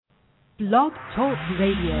Blog Talk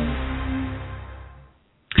Radio.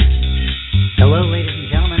 Hello, ladies and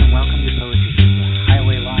gentlemen, and welcome to Poetry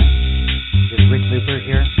Highway Live. This is Rick Looper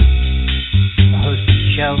here, the host of the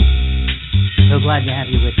show. So glad to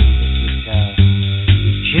have you with me. This is the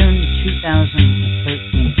June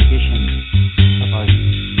 2013 edition of our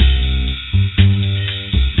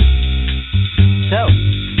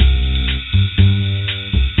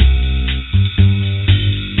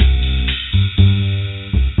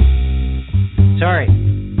Sorry,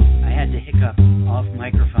 I had to hiccup off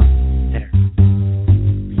microphone there.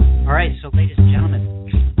 All right, so ladies and gentlemen,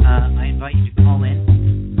 I invite you to call in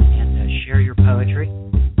and share your poetry.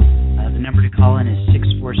 The number to call in is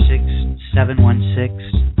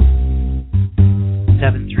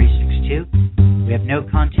 646-716-7362. We have no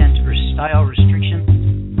content or style restrictions.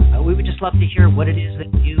 We would just love to hear what it is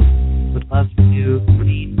that you would love to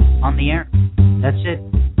read on the air. That's it.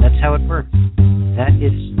 That's how it works. That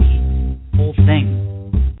is the whole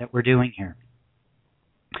thing that we're doing here.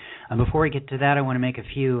 Before we get to that, I want to make give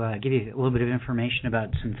you a little bit of information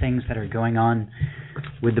about some things that are going on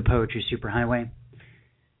with the Poetry Superhighway.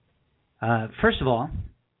 First of all,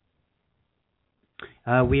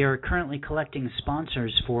 we are currently collecting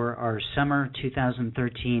sponsors for our summer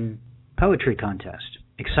 2013 poetry contest.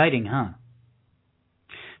 Exciting, huh?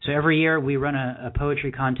 So every year we run a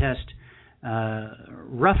poetry contest,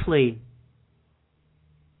 roughly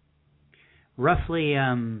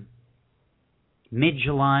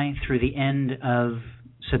mid-July through the end of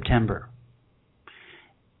September.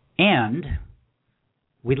 And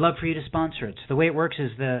we'd love for you to sponsor it. So the way it works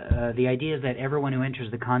is the idea is that everyone who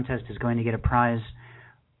enters the contest is going to get a prize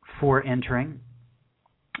for entering.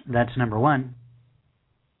 That's number one.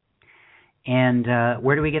 And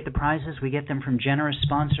where do we get the prizes? We get them from generous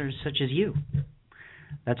sponsors such as you.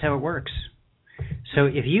 That's how it works. So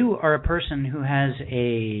if you are a person who has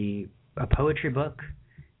a poetry book,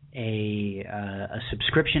 a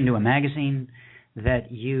subscription to a magazine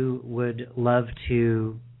that you would love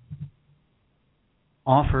to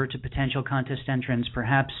offer to potential contest entrants,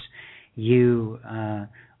 perhaps you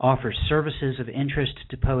offer services of interest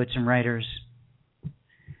to poets and writers,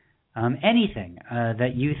 anything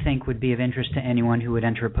that you think would be of interest to anyone who would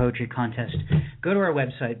enter a poetry contest, go to our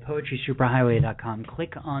website, poetrysuperhighway.com,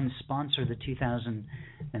 click on Sponsor the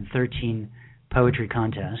 2013 Poetry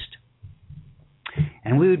Contest,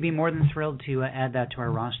 and we would be more than thrilled to add that to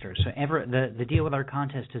our roster. So the deal with our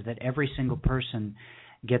contest is that every single person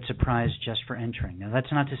gets a prize just for entering. Now,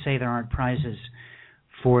 that's not to say there aren't prizes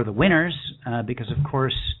for the winners, because, of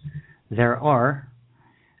course, there are.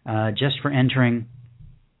 Just for entering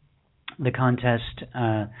the contest,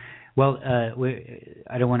 I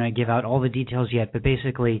don't want to give out all the details yet, but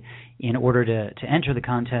basically, in order to enter the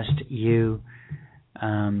contest, you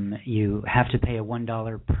have to pay a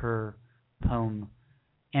 $1 per poem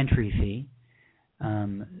entry fee.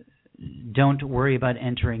 Don't worry about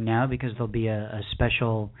entering now, because there'll be a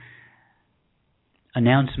special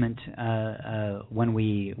announcement when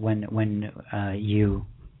you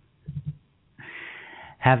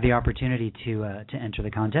have the opportunity to enter the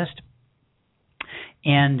contest.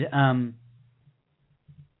 And so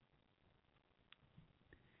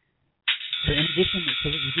in addition, so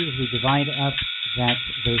what we do is we divide up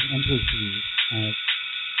those entry fees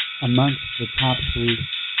amongst the top 3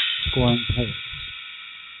 scoring poets.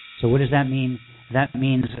 So what does that mean? That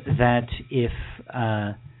means that if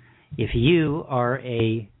you are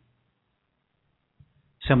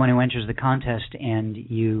someone who enters the contest and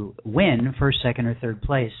you win first, second, or third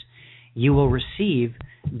place, you will receive,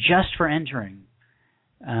 just for entering,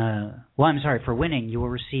 for winning, you will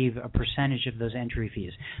receive a percentage of those entry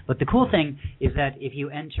fees. But the cool thing is that if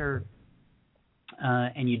you enter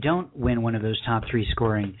and you don't win one of those top 3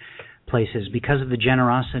 scoring places, because of the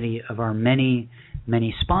generosity of our many,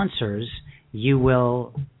 many sponsors, you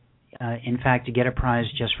will, in fact, get a prize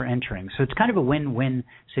just for entering. So it's kind of a win-win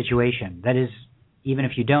situation. That is, even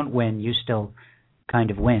if you don't win, you still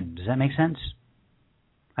kind of win. Does that make sense?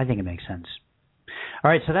 I think it makes sense. All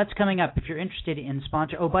right, so that's coming up. If you're interested in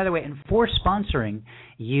sponsor, by the way, and for sponsoring,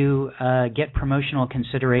 you get promotional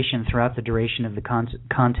consideration throughout the duration of the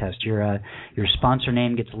contest. Your sponsor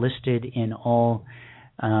name gets listed in all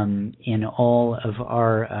of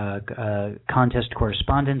our contest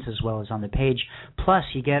correspondence, as well as on the page. Plus,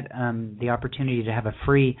 you get the opportunity to have a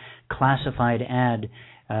free classified ad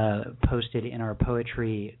posted in our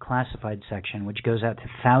poetry classified section, which goes out to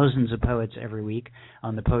thousands of poets every week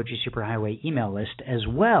on the Poetry Superhighway email list, as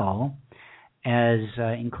well as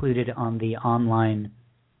included on the online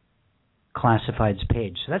classifieds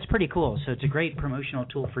page. So that's pretty cool. So it's a great promotional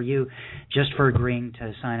tool for you, just for agreeing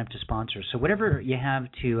to sign up to sponsor. So whatever you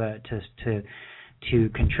have to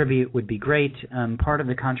contribute would be great. Part of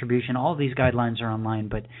the contribution, all of these guidelines are online,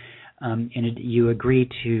 but you agree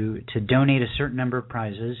to donate a certain number of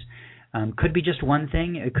prizes. Could be just one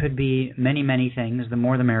thing. It could be many, many things. The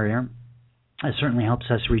more the merrier. It certainly helps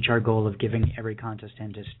us reach our goal of giving every contest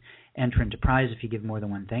entrant a prize if you give more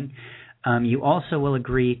than one thing. You also will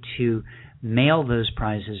agree to mail those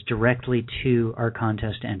prizes directly to our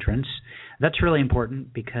contest entrants. That's really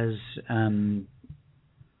important because,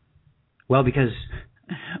 because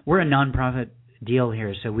we're a nonprofit deal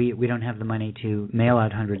here, so we don't have the money to mail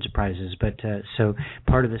out hundreds of prizes. But so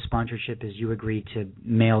part of the sponsorship is you agree to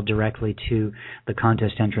mail directly to the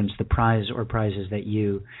contest entrants the prize or prizes that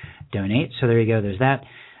you donate. So there you go. There's that.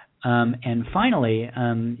 And finally,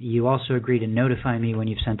 you also agree to notify me when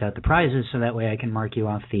you've sent out the prizes, so that way I can mark you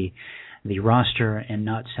off the roster and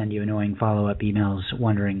not send you annoying follow-up emails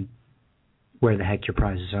wondering where the heck your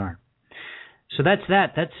prizes are. So that's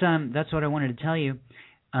that. That's what I wanted to tell you.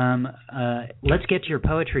 Let's get to your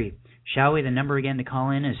poetry, shall we? The number again to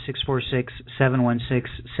call in is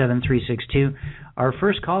 646-716-7362. Our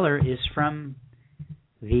first caller is from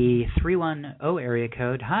the 310 area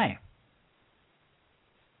code. Hi.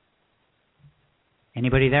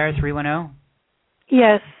 Anybody there, 310?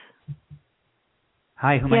 Yes.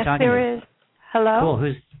 Hi, who am I talking to? Yes, there is. Hello?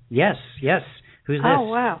 Cool. Yes. Who's this? Oh,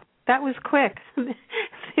 wow. That was quick.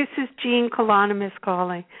 This is Jean Colonimus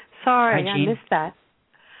calling. Sorry, Hi, Jean. I missed that.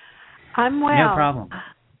 I'm well. No problem.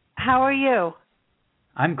 How are you?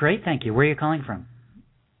 I'm great, thank you. Where are you calling from?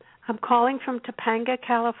 I'm calling from Topanga,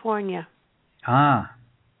 California. Ah,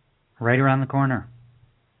 right around the corner.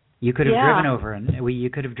 You could have driven over, you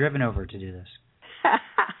could have driven over to do this.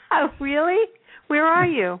 Really? Where are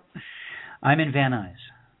you? I'm in Van Nuys.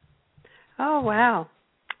 Oh, wow.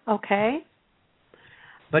 Okay.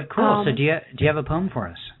 But cool. So do you have a poem for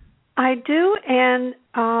us? I do, and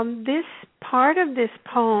this part of this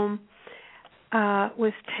poem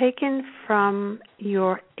was taken from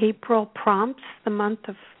your April prompts, the month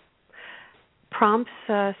of prompts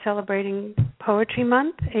celebrating Poetry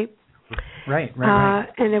Month. Right.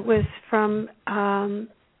 And it was from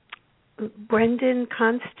Brendan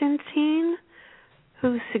Constantine,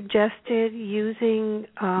 who suggested using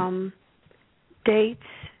dates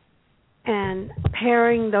and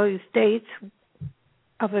pairing those dates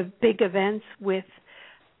of a big events with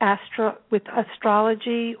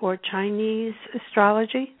astrology or Chinese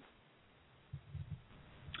astrology.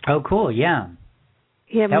 Oh, cool! Yeah.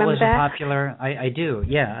 Yeah, that was that? A popular. I do.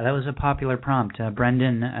 Yeah, that was a popular prompt.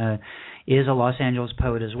 Brendan is a Los Angeles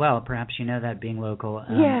poet as well. Perhaps you know that, being local.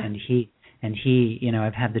 Yeah. And he,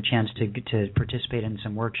 I've had the chance to participate in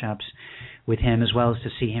some workshops with him, as well as to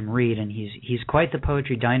see him read. And he's quite the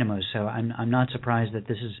poetry dynamo. So I'm not surprised that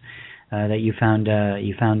this is that you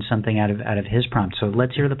found something out of his prompt. So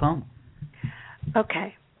let's hear the poem.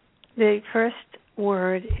 Okay. The first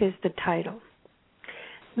word is the title.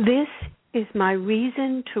 This is my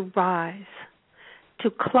reason to rise, to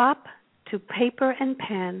clop to paper and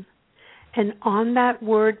pen, and on that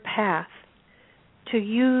word path, to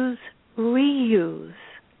use, reuse,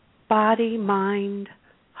 body, mind,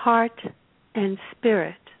 heart, and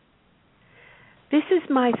spirit. This is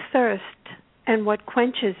my thirst and what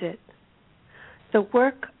quenches it, the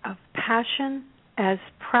work of passion as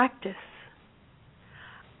practice.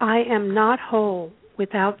 I am not whole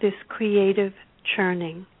without this creative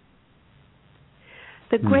churning.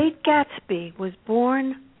 The Great Gatsby was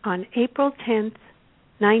born on April 10th,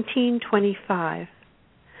 1925.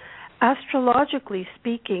 Astrologically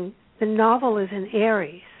speaking, the novel is in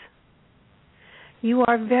Aries. You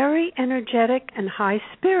are very energetic and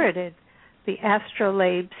high-spirited, the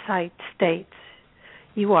astrolabe site states.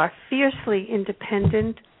 You are fiercely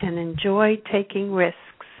independent and enjoy taking risks.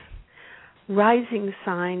 Rising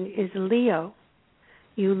sign is Leo.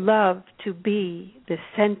 You love to be the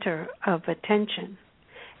center of attention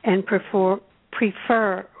and prefer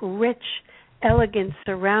rich, elegant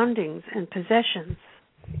surroundings and possessions.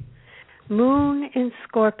 Moon in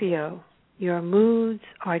Scorpio, your moods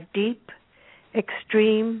are deep,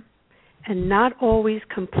 extreme, and not always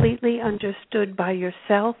completely understood by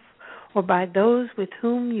yourself or by those with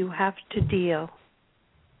whom you have to deal.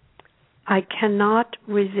 I cannot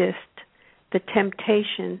resist the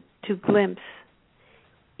temptation to glimpse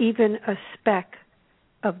even a speck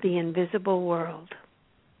of the invisible world.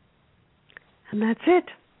 And that's it.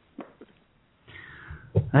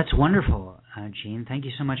 That's wonderful, Jean. Thank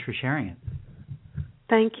you so much for sharing it.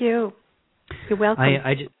 Thank you. You're welcome.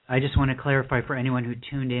 I just want to clarify for anyone who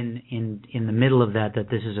tuned in the middle of that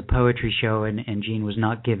this is a poetry show, and Jean was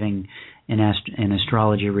not giving an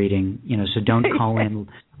astrology reading. So don't call in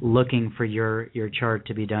looking for your chart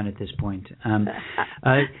to be done at this point.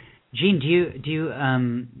 Jean, do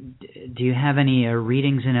you have any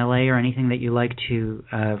readings in LA or anything that you like to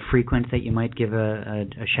frequent that you might give a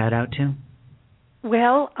shout out to?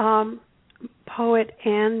 Well, poet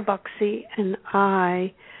Ann Buxey and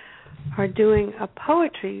I are doing a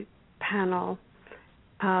poetry panel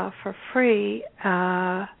for free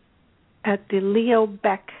at the Leo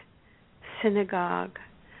Beck Synagogue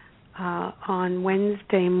on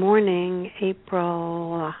Wednesday morning,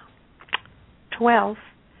 April 12th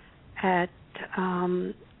at,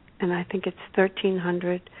 and I think it's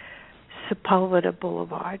 1300 Sepulveda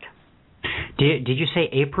Boulevard. Did you say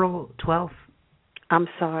April 12th? I'm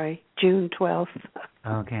sorry, June 12th.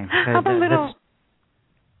 Okay. I'm a little...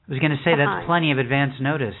 I was going to say that's plenty of advance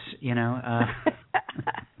notice,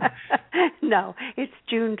 No, it's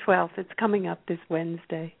June 12th. It's coming up this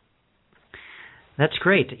Wednesday. That's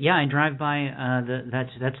great. Yeah, I drive by.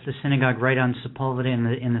 That's the synagogue right on Sepulveda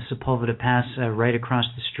in the Sepulveda Pass, right across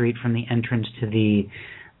the street from the entrance to the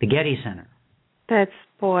Getty Center. That's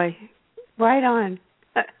right on.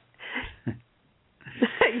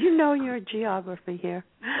 You know your geography here.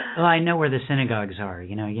 Well, I know where the synagogues are.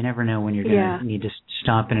 You never know when you're going to need to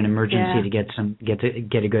stop in an emergency to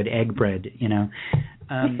get a good egg bread.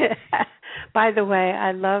 By the way,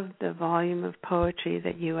 I love the volume of poetry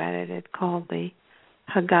that you edited called the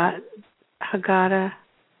Haggadah,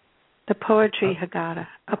 the Poetry Haggadah,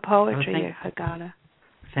 a poetry Haggadah.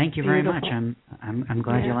 Thank you very much. I'm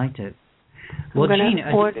glad you liked it. Well, Jean,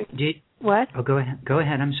 what? Oh, go ahead. Go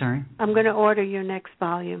ahead. I'm sorry. I'm going to order your next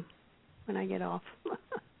volume when I get off.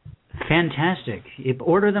 Fantastic.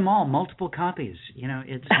 Order them all, multiple copies.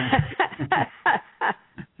 It's.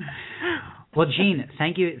 Well, Jean,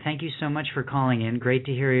 thank you so much for calling in. Great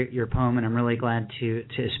to hear your poem, and I'm really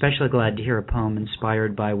especially glad to hear a poem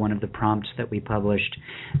inspired by one of the prompts that we published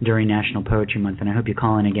during National Poetry Month, and I hope you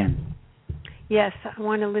call in again. Yes, I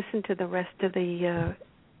want to listen to the rest of the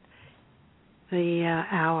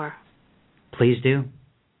hour. Please do.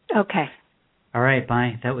 Okay. All right,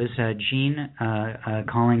 bye. That was Jean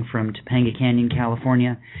calling from Topanga Canyon,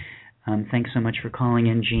 California. Thanks so much for calling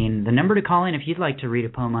in, Jean. The number to call in if you'd like to read a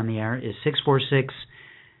poem on the air is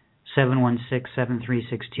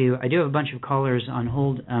 646-716-7362. I do have a bunch of callers on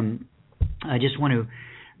hold. I just want to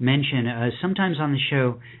mention, sometimes on the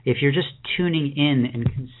show, if you're just tuning in and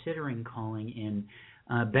considering calling in,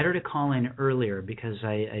 better to call in earlier because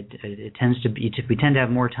it tends to be, we tend to have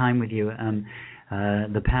more time with you.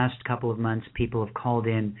 The past couple of months, people have called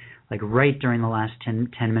in like right during the last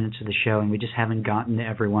 10 minutes of the show, and we just haven't gotten to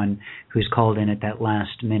everyone who's called in at that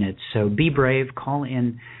last minute. So be brave, call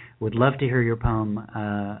in. Would love to hear your poem.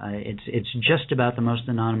 It's just about the most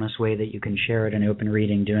anonymous way that you can share it, an open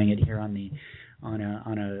reading, doing it here on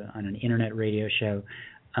an internet radio show.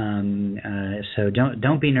 So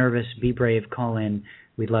don't be nervous. Be brave. Call in.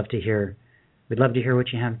 We'd love to hear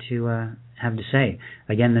what you have to say.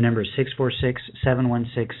 Again, the number is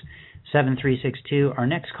 646-716-7362. Our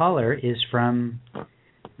next caller is from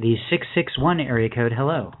the 661 area code.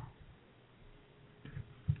 Hello.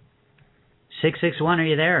 661, are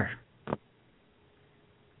you there?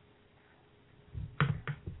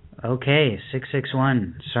 Okay,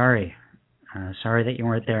 661. Sorry that you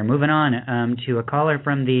weren't there. Moving on to a caller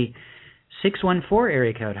from the 614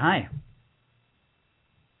 area code. Hi.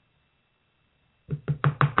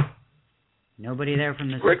 Nobody there from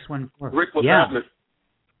the 614. Rick, what's happening?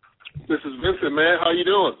 This is Vincent, man. How you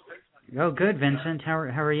doing? Oh, good, Vincent. How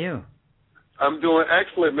are you? I'm doing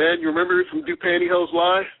excellent, man. You remember from Do Pantyhose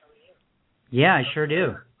Live? Yeah, I sure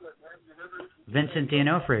do. Vincent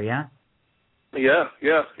D'Onofrio, yeah? Yeah,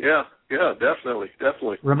 definitely.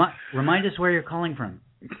 Remind us where you're calling from.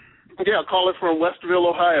 Yeah, I'm calling from Westerville,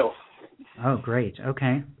 Ohio. Oh, great.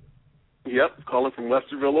 Okay. Yep, calling from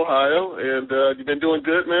Westerville, Ohio. And you've been doing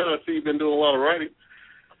good, man. I see you've been doing a lot of writing.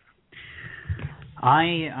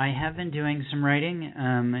 I have been doing some writing,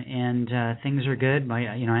 and things are good.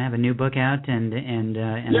 I have a new book out, and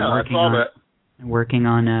I'm working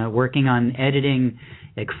on editing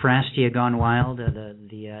Ekphrastia Gone Wild,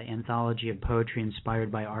 the anthology of poetry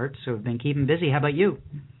inspired by art. So I've been keeping busy. How about you?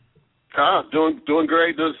 Doing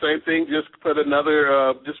great. Doing the same thing. Just put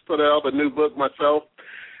out a new book myself.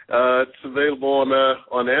 It's available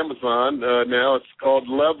on Amazon now. It's called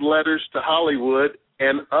Love Letters to Hollywood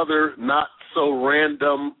and Other Not So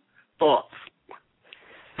Random Thoughts.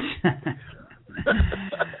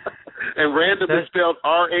 And random is spelled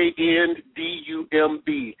R-A-N-D-U-M-B.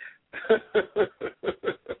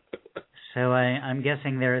 So I'm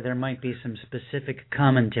guessing there might be some specific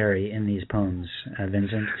commentary in these poems,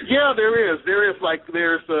 Vincent. Yeah, there is. There's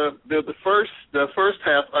the first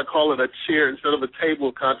half. I call it a chair instead of a table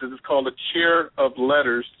of contents. It's called a chair of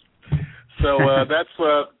letters. So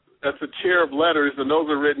that's a chair of letters, and those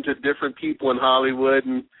are written to different people in Hollywood.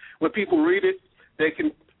 And when people read it, they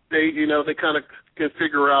kind of can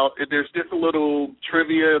figure out. There's different little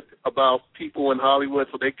trivia about people in Hollywood,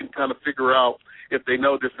 so they can kind of figure out. If they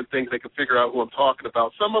know different things, they can figure out who I'm talking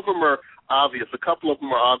about. Some of them are obvious. A couple of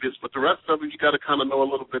them are obvious, but the rest of them, you got to kind of know a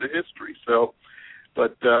little bit of history. So,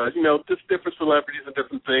 but, just different celebrities and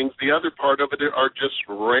different things. The other part of it are just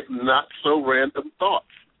not so random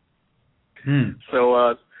thoughts.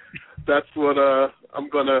 So that's what I'm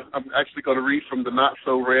actually going to read from the not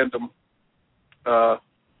so random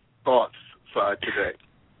thoughts side today.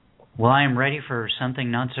 Well, I am ready for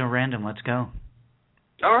something not so random. Let's go.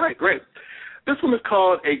 All right, great. This one is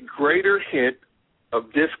called A Greater Hint of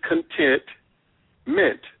Discontent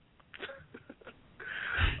Mint.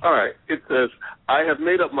 All right, it says, I have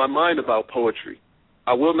made up my mind about poetry.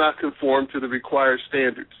 I will not conform to the required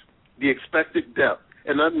standards, the expected depth,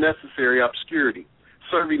 and unnecessary obscurity,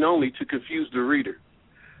 serving only to confuse the reader.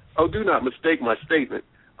 Oh, do not mistake my statement.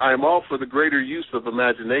 I am all for the greater use of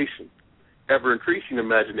imagination, ever-increasing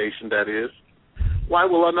imagination, that is. Why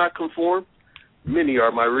will I not conform? Many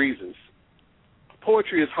are my reasons.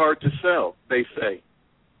 Poetry is hard to sell, they say.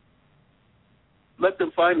 Let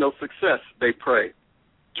them find no success, they pray.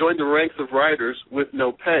 Join the ranks of writers with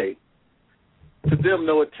no pay. To them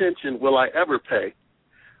no attention will I ever pay.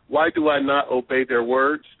 Why do I not obey their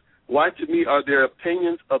words? Why to me are their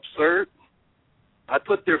opinions absurd? I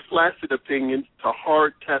put their flaccid opinions to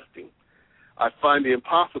hard testing. I find the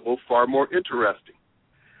impossible far more interesting.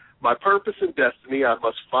 My purpose and destiny I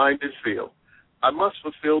must find and feel. I must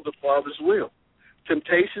fulfill the Father's will.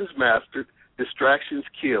 Temptations mastered, distractions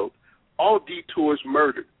killed, all detours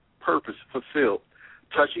murdered, purpose fulfilled.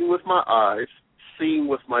 Touching with my eyes, seeing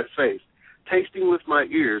with my faith, tasting with my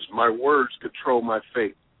ears, my words control my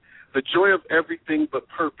fate. The joy of everything but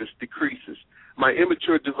purpose decreases. My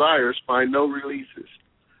immature desires find no releases.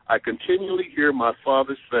 I continually hear my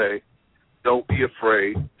Father say, don't be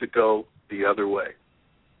afraid to go the other way.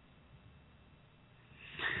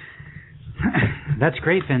 That's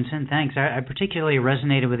great, Vincent. Thanks. I particularly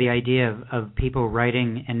resonated with the idea of people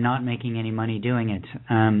writing and not making any money doing it.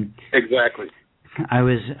 Exactly. I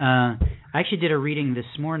actually did a reading this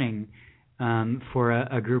morning for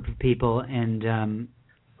a group of people, and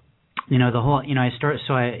when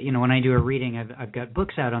I do a reading, I've got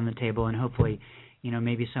books out on the table, and hopefully,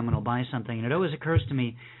 maybe someone will buy something. And it always occurs to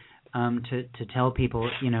me to tell people,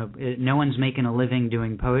 no one's making a living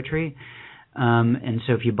doing poetry. And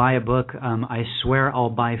so if you buy a book, I swear I'll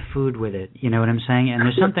buy food with it. You know what I'm saying? And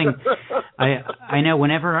there's something I know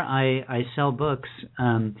whenever I sell books,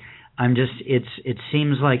 it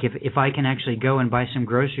seems like if I can actually go and buy some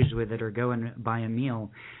groceries with it or go and buy a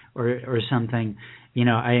meal or something,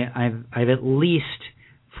 I've at least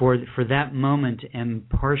for that moment am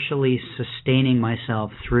partially sustaining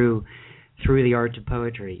myself through the art of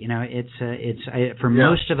poetry.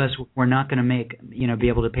 Most of us, we're not going to be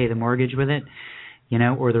able to pay the mortgage with it,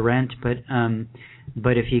 or the rent, but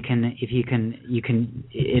if you can,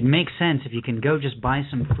 it makes sense if you can go just buy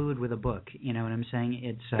some food with a book. You know what I'm saying?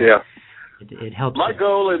 It helps. My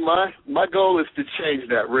goal is to change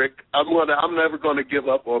that, Rick. I'm never going to give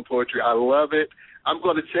up on poetry. I love it. I'm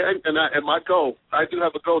going to change, and my goal, I do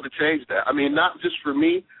have a goal to change that. I mean, not just for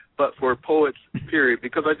me, but for poets, period,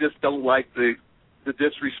 because I just don't like the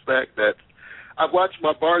disrespect that I've watched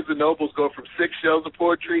my Barnes and Nobles go from 6 shelves of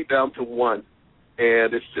poetry down to 1,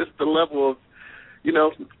 and it's just the level of,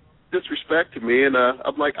 disrespect to me, and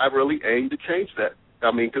I'm like, I really aim to change that.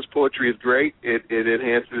 I mean, because poetry is great. It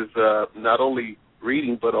enhances not only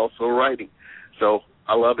reading but also writing. So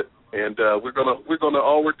I love it, and we're gonna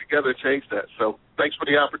all work together to change that. So thanks for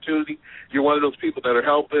the opportunity. You're one of those people that are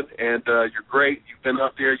helping, and you're great. You've been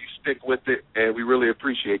out there. You stick with it, and we really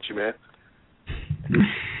appreciate you, man.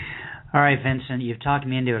 All right, Vincent, you've talked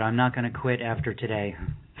me into it. I'm not going to quit after today.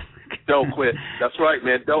 Don't quit. That's right,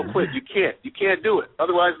 man. Don't quit. You can't. You can't do it.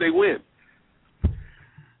 Otherwise, they win.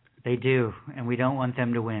 They do, and we don't want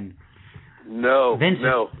them to win. No, Vincent,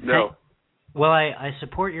 no. Well, I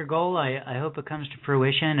support your goal. I hope it comes to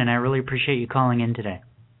fruition, and I really appreciate you calling in today.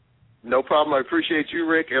 No problem. I appreciate you,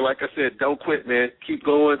 Rick. And like I said, don't quit, man. Keep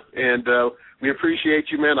going, and we appreciate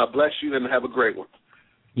you, man. I bless you, and have a great one.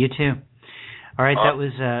 You too. All right, that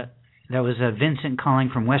was Vincent calling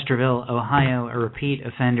from Westerville, Ohio, a repeat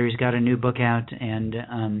offender. He's got a new book out, and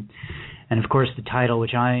And, of course, the title,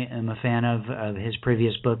 which I am a fan of his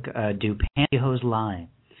previous book, Do Pantyhose Lie,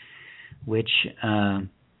 which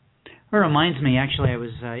reminds me, actually, I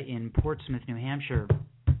was in Portsmouth, New Hampshire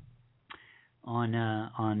on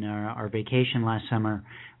our vacation last summer,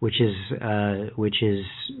 which is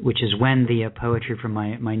when the poetry from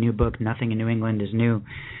my new book, Nothing in New England is New,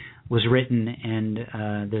 was written.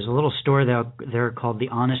 And there's a little store there called The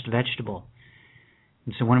Honest Vegetable.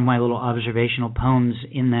 And so one of my little observational poems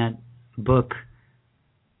in that book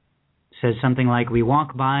says something like, we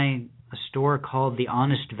walk by a store called The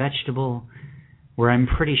Honest Vegetable, where I'm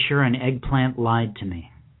pretty sure an eggplant lied to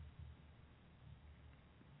me.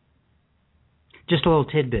 Just a little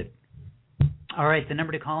tidbit. All right, the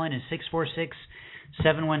number to call in is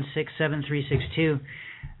 646-716-7362.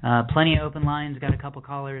 Plenty of open lines. Got a couple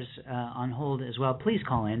callers on hold as well. Please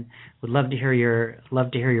call in. Would love to hear your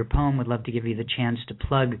poem. Would love to give you the chance to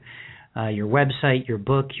plug your website, your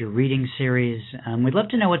book, your reading series. We'd love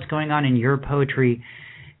to know what's going on in your poetry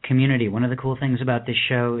community. One of the cool things about this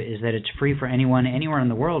show is that it's free for anyone, anywhere in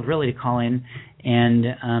the world, really, to call in. And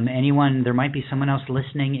there might be someone else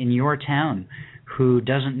listening in your town who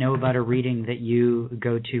doesn't know about a reading that you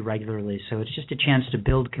go to regularly. So it's just a chance to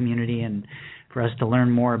build community and for us to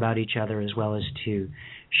learn more about each other as well as to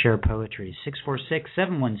share poetry.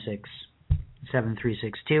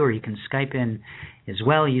 646-716-7362, or you can Skype in as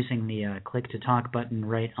well using the Click to Talk button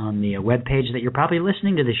right on the web page that you're probably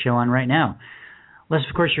listening to the show on right now. Unless,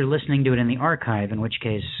 of course, you're listening to it in the archive, in which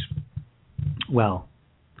case, well,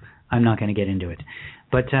 I'm not going to get into it.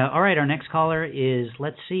 But, all right, our next caller is,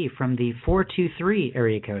 let's see, from the 423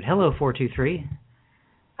 area code. Hello, 423.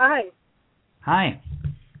 Hi. Hi.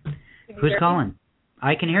 Who's calling?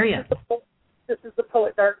 I can hear you. This is the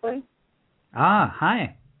poet Darkling. Ah,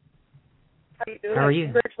 hi. How are you doing? How are you?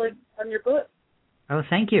 Congratulations on your book. Oh,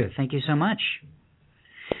 thank you. Thank you so much.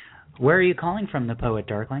 Where are you calling from, the poet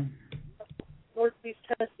Darkling? Northeast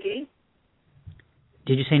Tennessee.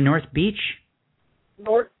 Did you say North Beach?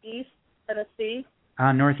 Northeast Tennessee.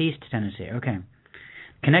 Northeast Tennessee. Okay.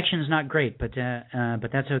 Connection's not great, but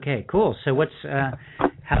that's okay. Cool. So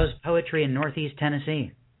how's poetry in Northeast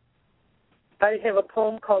Tennessee? I have a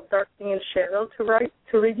poem called Darkening in Shadow to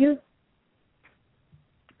read you.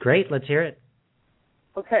 Great. Let's hear it.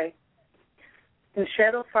 Okay. In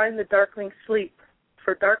shadow find the darkling sleep,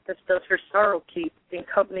 for darkness does her sorrow keep, in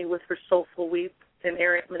company with her soulful weep, in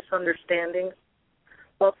errant misunderstandings,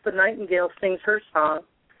 whilst the nightingale sings her song,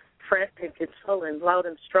 frantic and sullen, loud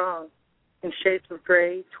and strong, in shades of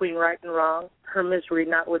gray, tween right and wrong, her misery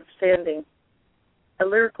notwithstanding. A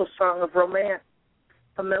lyrical song of romance,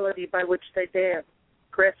 a melody by which they dance,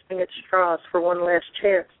 grasping at straws for one last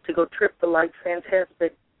chance to go trip the light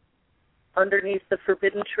fantastic. Underneath the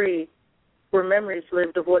forbidden tree, where memories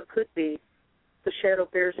lived of what could be, the shadow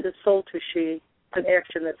bears his soul to she, an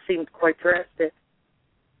action that seemed quite drastic.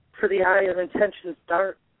 For the eye of intentions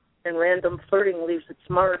dark, and random flirting leaves its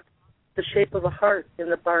mark, the shape of a heart in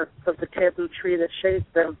the bark of the taboo tree that shades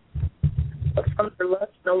them. But from their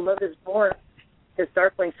lust no love is born, his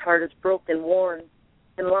darkling's heart is broken, worn,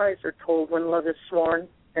 and lies are told when love is sworn,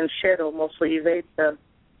 and shadow mostly evades them.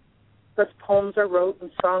 Thus poems are wrote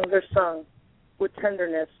and songs are sung, with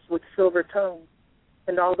tenderness, with silver tongue,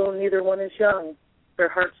 and although neither one is young, their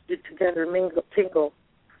hearts do together tingle.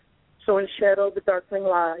 So in shadow the darkling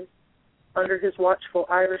lies, under his watchful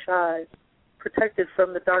Irish eyes, protected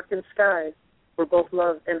from the darkened skies, where both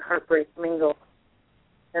love and heartbreak mingle.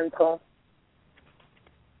 End poem.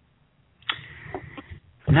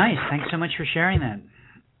 Nice. Thanks so much for sharing that.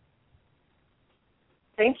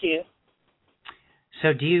 Thank you.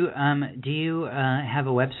 So do you have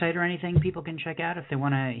a website or anything people can check out if they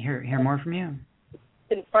want to hear more from you?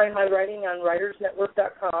 You can find my writing on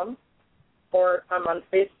writersnetwork.com, or I'm on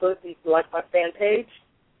Facebook. You can like my fan page.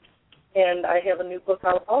 And I have a new book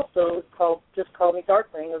out also. It's called Just Call Me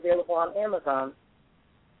Darkling, available on Amazon.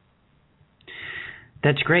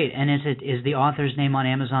 That's great. And is the author's name on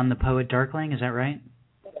Amazon the Poet Darkling? Is that right?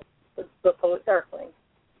 It's the Poet Darkling.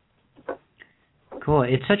 Cool.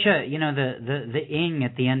 It's such a the ing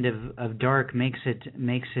at the end of dark makes it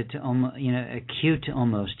almost acute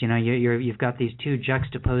almost. You've got these two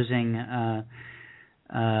juxtaposing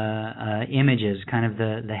images, kind of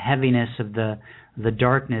the heaviness of the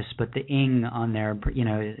darkness, but the ing on there,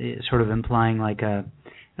 sort of implying like a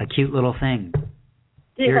cute little thing.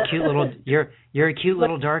 Yeah. You're a cute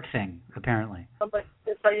little dark thing, apparently.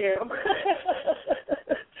 Yes, I am.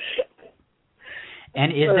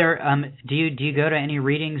 And is there do you go to any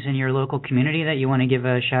readings in your local community that you want to give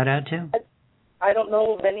a shout out to? I don't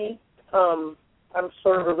know of any. I'm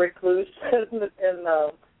sort of a recluse, and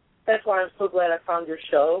that's why I'm so glad I found your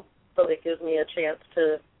show. so that gives me a chance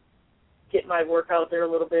to get my work out there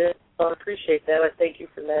a little bit. So I appreciate that. I thank you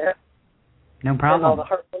for that. No problem. And all the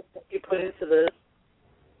hard work that you put into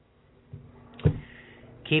this.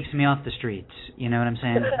 Keeps me off the streets. You know what I'm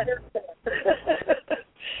saying?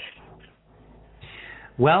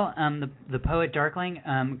 Well, the poet Darkling,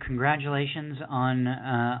 congratulations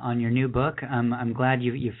on your new book. I'm glad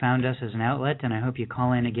you found us as an outlet, and I hope you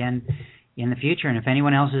call in again in the future. And if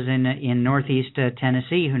anyone else is in Northeast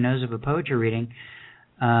Tennessee who knows of a poetry reading,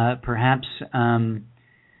 perhaps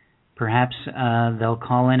they'll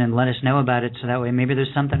call in and let us know about it, so that way maybe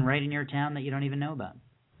there's something right in your town that you don't even know about.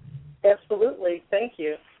 Absolutely. Thank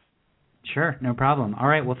you. Sure, no problem. All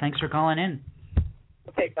right, well, thanks for calling in.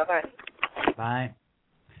 Okay, bye-bye. Bye.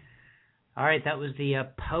 All right, that was the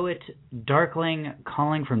poet Darkling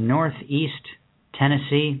calling from Northeast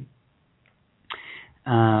Tennessee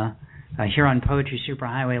here on Poetry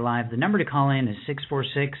Superhighway Live. The number to call in is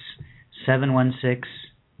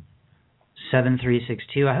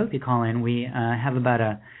 646-716-7362. I hope you call in. We have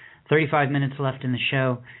about 35 minutes left in the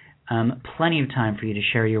show. Plenty of time for you to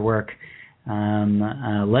share your work.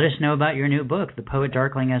 Let us know about your new book. The poet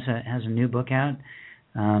Darkling has a new book out,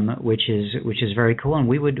 which is very cool, and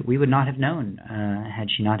we would not have known had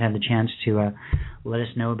she not had the chance to let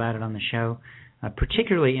us know about it on the show.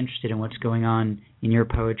 Particularly interested in what's going on in your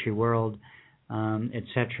poetry world,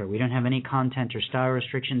 etc. We don't have any content or style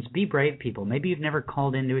restrictions. Be brave, people. Maybe you've never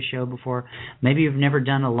called into a show before. Maybe you've never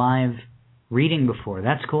done a live reading before.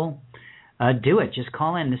 That's cool. Do it. Just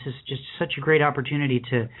call in. This is just such a great opportunity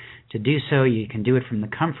to do so. You can do it from the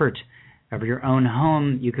comfort of your own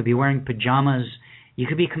home. You could be wearing pajamas. You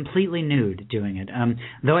could be completely nude doing it.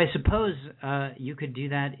 Though I suppose you could do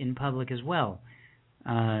that in public as well.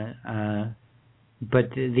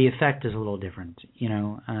 But the effect is a little different, you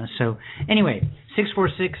know. So anyway,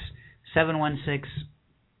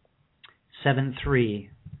 646-716-7362.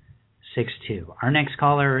 Our next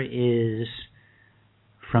caller is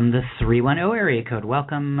from the 310 area code.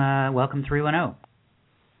 Welcome 310.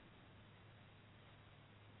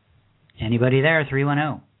 Anybody there?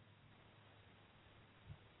 310.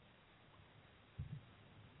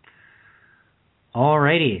 All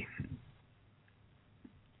righty.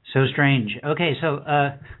 So strange. Okay, so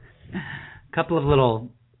a couple of little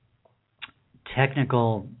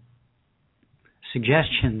technical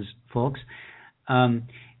suggestions, folks.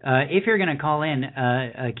 If you're going to call in,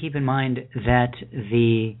 keep in mind that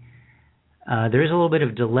there is a little bit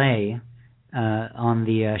of delay on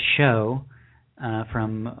the show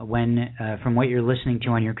from what you're listening to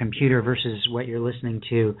on your computer versus what you're listening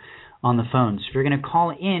to on the phone. So if you're going to call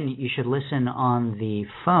in, you should listen on the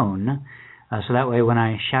phone. So that way, when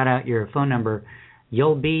I shout out your phone number,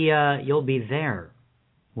 you'll be there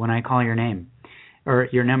when I call your name, or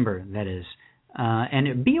your number, that is.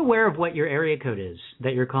 And be aware of what your area code is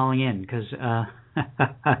that you're calling in, because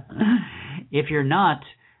if you're not,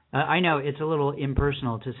 I know it's a little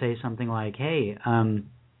impersonal to say something like, "Hey,"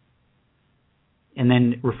 and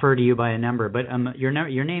then refer to you by a number, but your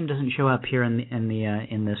name doesn't show up here in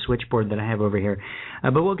the switchboard that I have over here.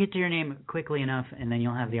 But we'll get to your name quickly enough, and then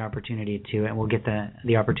you'll have the opportunity to, and we'll get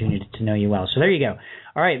the opportunity to know you well. So there you go.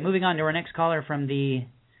 All right, moving on to our next caller from the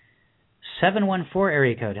 714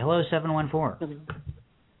 area code. Hello, 714.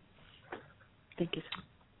 Thank you.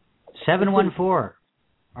 714.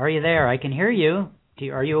 Are you there? I can hear you.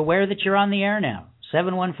 Are you aware that you're on the air now?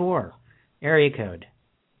 714 area code.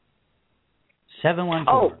 714.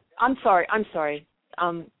 Oh, I'm sorry.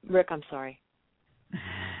 Rick, I'm sorry.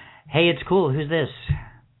 Hey, it's cool. Who's this?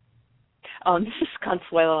 This is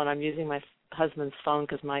Consuelo, and I'm using my husband's phone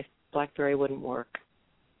because my BlackBerry wouldn't work.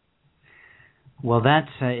 Well, that's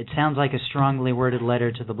it sounds like a strongly worded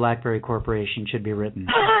letter to the BlackBerry Corporation should be written.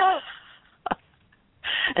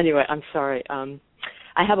 Anyway, I'm sorry. I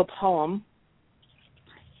have a poem.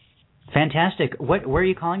 Fantastic. Where are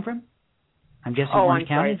you calling from? I'm guessing Orange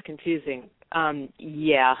County? Sorry, it's confusing.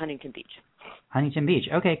 Yeah, Huntington Beach. Huntington Beach.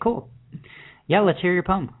 Okay, cool. Yeah, let's hear your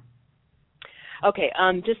poem. Okay,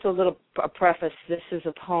 just a little preface. This is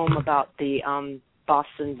a poem about the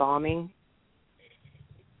Boston bombing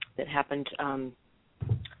that happened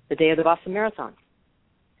the day of the Boston Marathon.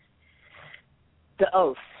 The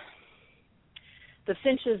Oath. The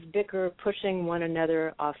finches bicker, pushing one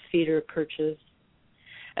another off feeder perches,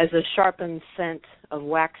 as the sharpened scent of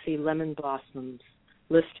waxy lemon blossoms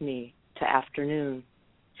lift me to afternoon.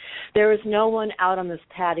 There is no one out on this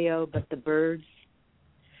patio but the birds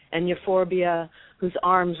and euphorbia, whose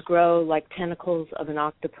arms grow like tentacles of an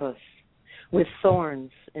octopus, with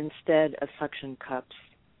thorns instead of suction cups.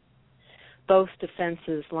 Both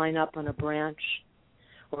defenses line up on a branch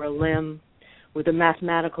or a limb with the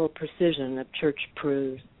mathematical precision of church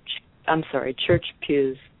pews.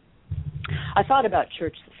 I thought about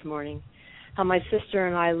church this morning, how my sister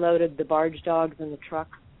and I loaded the barge dogs in the truck,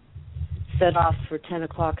 set off for 10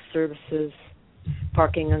 o'clock services,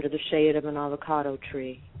 parking under the shade of an avocado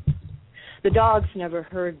tree. The dogs never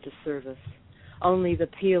heard the service, only the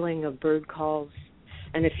pealing of bird calls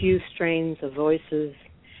and a few strains of voices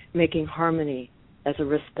making harmony as a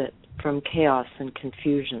respite from chaos and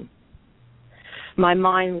confusion. My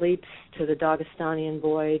mind leaps to the Dagestanian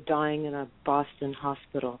boy dying in a Boston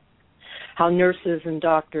hospital, how nurses and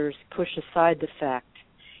doctors push aside the fact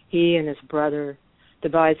he and his brother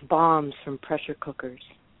devised bombs from pressure cookers,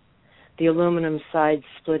 the aluminum sides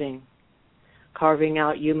splitting, carving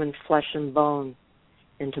out human flesh and bone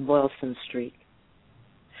into Boylston Street.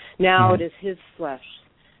 Now it is his flesh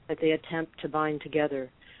that they attempt to bind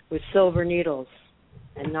together with silver needles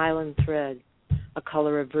and nylon thread, a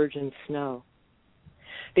color of virgin snow.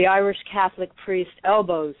 The Irish Catholic priest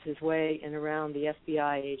elbows his way in around the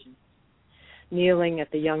FBI agent, kneeling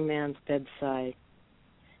at the young man's bedside.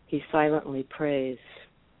 He silently prays,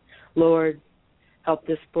 Lord, help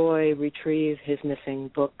this boy retrieve his missing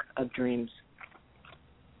book of dreams.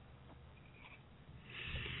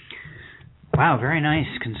 Wow, very nice,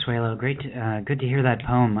 Consuelo. Great, good to hear that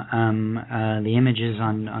poem. The images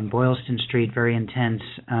on Boylston Street, very intense.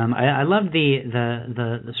 I love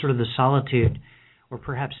the sort of the solitude, or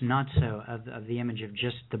perhaps not so, of the image of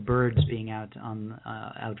just the birds being out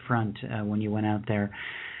front when you went out there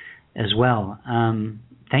as well.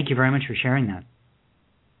 Thank you very much for sharing that.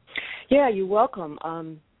 Yeah, you're welcome.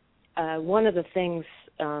 One of the things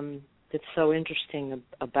that's so interesting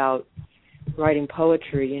about writing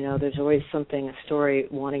poetry, there's always something, a story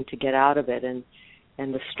wanting to get out of it, and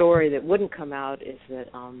the story that wouldn't come out is that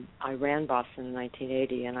I ran Boston in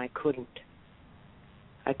 1980, and I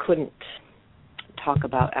couldn't talk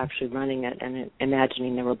about actually running it and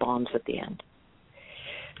imagining there were bombs at the end.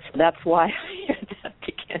 So that's why I heard that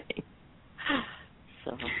beginning.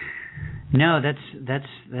 So. No,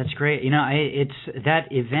 that's great. It's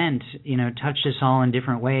that event. Touched us all in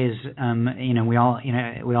different ways. We all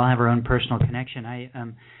have our own personal connection.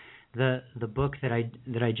 The book that I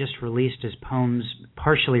just released is poems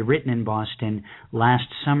partially written in Boston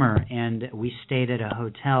last summer, and we stayed at a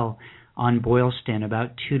hotel on Boylston,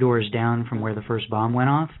 about 2 doors down from where the first bomb went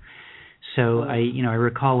off. So I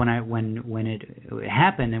recall when it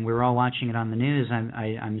happened and we were all watching it on the news,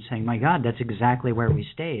 I'm saying, my God, that's exactly where we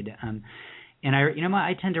stayed. And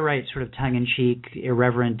I tend to write sort of tongue-in-cheek,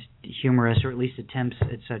 irreverent, humorous, or at least attempts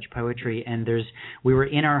at such poetry. And we were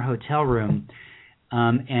in our hotel room,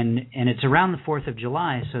 and it's around the 4th of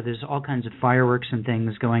July, so there's all kinds of fireworks and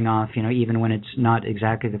things going off, even when it's not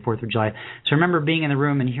exactly the 4th of July. So I remember being in the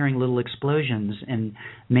room and hearing little explosions and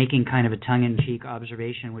making kind of a tongue-in-cheek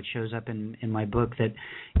observation, which shows up in my book, that,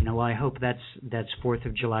 well, I hope that's 4th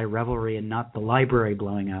of July revelry and not the library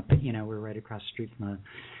blowing up. But, we're right across the street from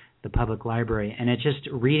the public library. And it's just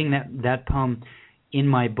reading that poem in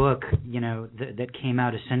my book, that came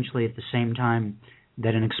out essentially at the same time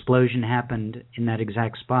that an explosion happened in that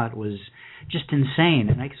exact spot was just insane.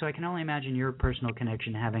 And so I can only imagine your personal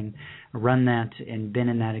connection, having run that and been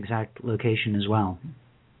in that exact location as well.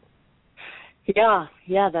 Yeah,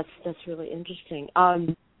 that's really interesting. I'll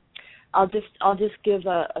just give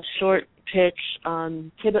a short pitch.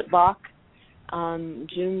 Tibbet Bach,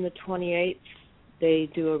 June the 28th. They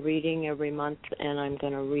do a reading every month, and I'm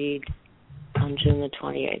going to read on June the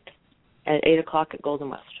 28th at 8 o'clock at Golden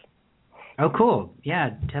West. Oh, cool.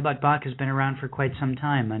 Yeah, Tibbet Bach has been around for quite some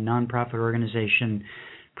time, a nonprofit organization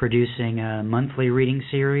producing a monthly reading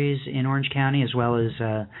series in Orange County, as well as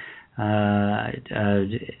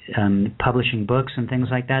publishing books and things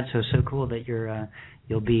like that. So cool that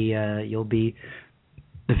you'll be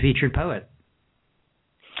the featured poet.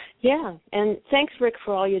 Yeah, and thanks, Rick,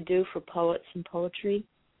 for all you do for poets and poetry.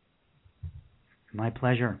 My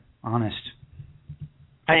pleasure. Honest.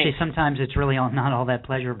 Thanks. Actually, sometimes it's really not all that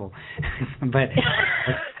pleasurable, but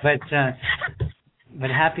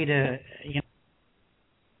happy to.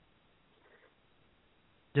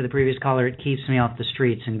 To the previous caller, it keeps me off the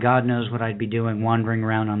streets, and God knows what I'd be doing wandering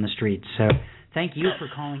around on the streets. So, thank you for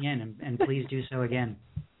calling in, and please do so again.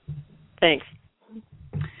 Thanks.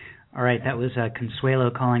 All right, that was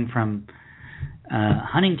Consuelo calling from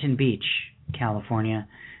Huntington Beach, California,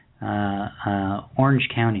 Orange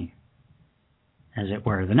County, as it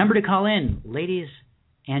were. The number to call in, ladies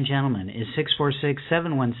and gentlemen, is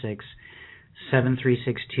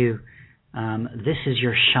 646-716-7362. This is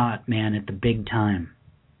your shot, man, at the big time.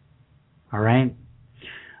 All right?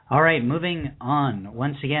 All right, moving on.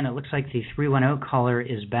 Once again, it looks like the 310 caller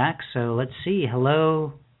is back, so let's see.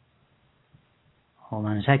 Hello. Hold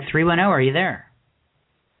on a sec. 310, are you there?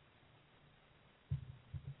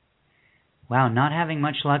 Wow, not having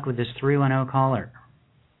much luck with this 310 caller.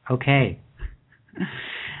 Okay.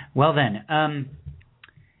 Well then,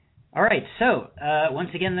 all right, so once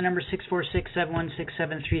again, the number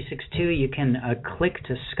 646-716-7362. You can click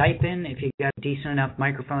to Skype in if you've got a decent enough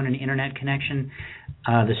microphone and internet connection.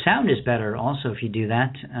 The sound is better also if you do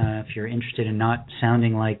that, if you're interested in not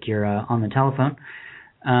sounding like you're on the telephone.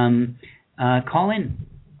 Call in.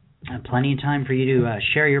 Plenty of time for you to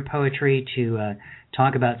share your poetry, to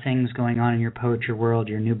talk about things going on in your poetry world,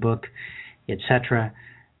 your new book, etc.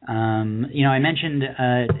 I mentioned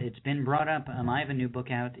it's been brought up. I have a new book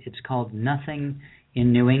out. It's called Nothing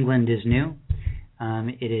in New England is New.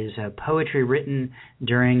 It is poetry written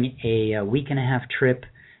during a week-and-a-half trip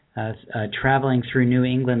traveling through New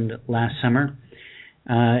England last summer.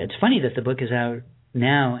 It's funny that the book is out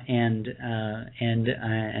now, and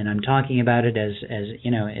I'm talking about it as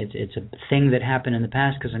it's a thing that happened in the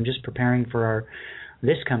past because I'm just preparing for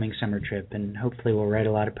this coming summer trip, and hopefully we'll write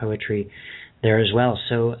a lot of poetry there as well.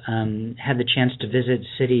 So had the chance to visit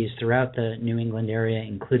cities throughout the New England area,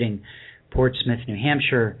 including Portsmouth, New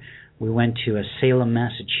Hampshire. We went to Salem,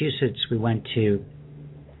 Massachusetts. We went to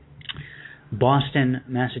Boston,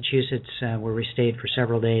 Massachusetts, where we stayed for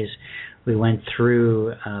several days. We went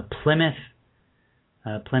through Plymouth,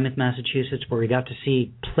 Massachusetts, where we got to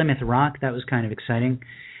see Plymouth Rock. That was kind of exciting.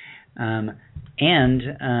 And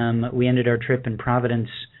we ended our trip in Providence,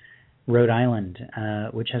 Rhode Island,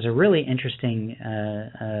 which has a really interesting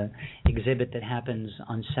exhibit that happens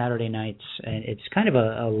on Saturday nights. It's kind of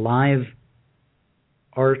a live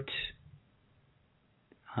art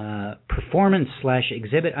performance /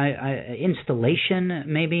 exhibit, installation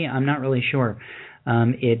maybe, I'm not really sure.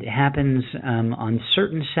 It happens on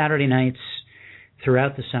certain Saturday nights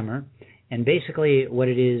throughout the summer, and basically what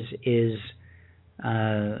it is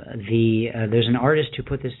there's an artist who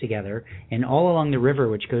put this together, and all along the river,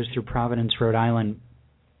 which goes through Providence, Rhode Island,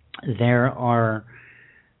 there are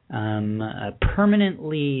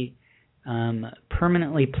permanently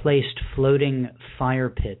placed floating fire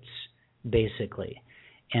pits, basically.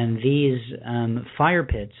 And these fire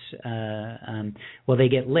pits, they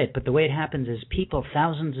get lit, but the way it happens is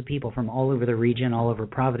thousands of people from all over the region, all over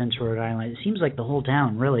Providence, Rhode Island, it seems like the whole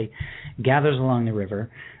town really gathers along the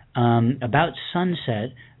river. About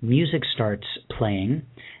sunset, music starts playing,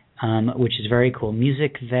 which is very cool.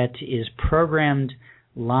 Music that is programmed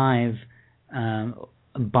live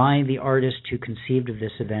by the artist who conceived of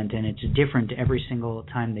this event, and it's different every single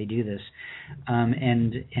time they do this.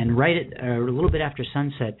 And right at a little bit after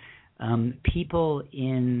sunset, people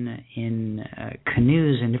in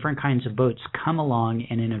canoes and different kinds of boats come along,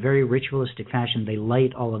 and in a very ritualistic fashion, they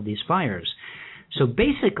light all of these fires. So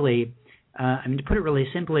basically, to put it really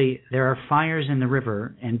simply, there are fires in the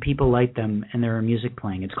river, and people light them, and there are music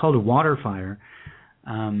playing. It's called a water fire.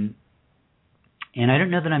 And I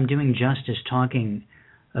don't know that I'm doing justice talking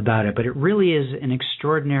about it, but it really is an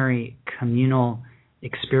extraordinary communal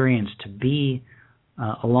experience to be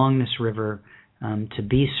along this river, to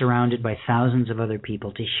be surrounded by thousands of other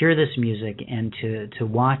people, to hear this music, and to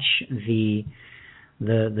watch the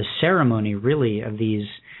ceremony really of these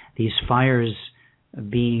fires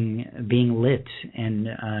being lit and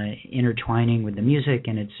intertwining with the music,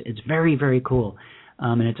 and it's very, very cool.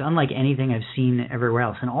 And it's unlike anything I've seen everywhere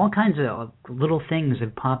else. And all kinds of little things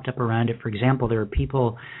have popped up around it. For example, there are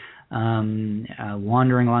people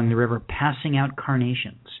wandering along the river passing out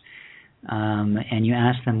carnations. And you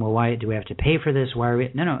ask them, well, why do we have to pay for this? Why are we?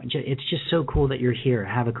 No, it's just so cool that you're here.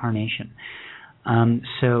 Have a carnation.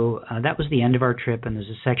 So that was the end of our trip, and there's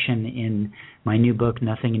a section in my new book,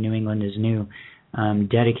 Nothing in New England is New,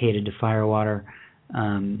 dedicated to firewater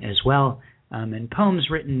as well. And poems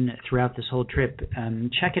written throughout this whole trip.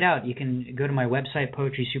 Check it out. You can go to my website,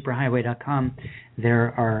 poetrysuperhighway.com.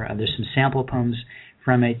 There's some sample poems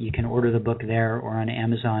from it. You can order the book there or on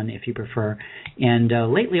Amazon if you prefer. And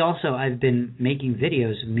lately also I've been making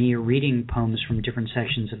videos of me reading poems from different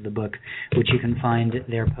sections of the book, which you can find.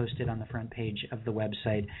 They're posted on the front page of the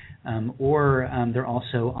website. Or they're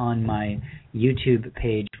also on my YouTube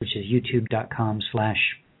page, which is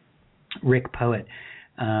youtube.com/rickpoet.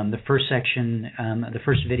 The first section, the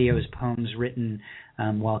first video is poems written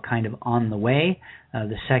while kind of on the way.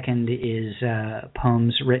 The second is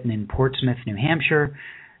poems written in Portsmouth, New Hampshire.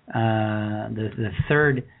 The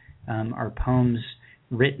third are poems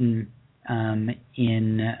written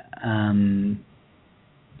in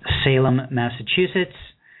Salem, Massachusetts.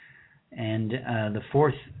 And the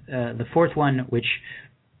fourth one, which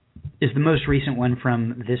is the most recent one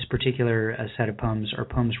from this particular set of poems, are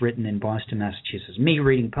poems written in Boston, Massachusetts. Me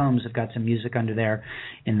reading poems. I've got some music under there.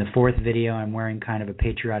 In the fourth video, I'm wearing kind of a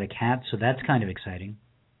patriotic hat, so that's kind of exciting,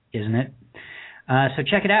 isn't it? So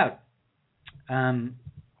check it out.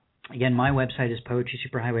 Again, my website is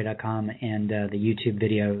poetrysuperhighway.com, and the YouTube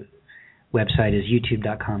video website is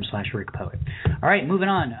youtube.com/rickpoet. All right, moving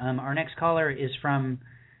on. Our next caller is from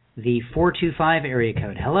the 425 area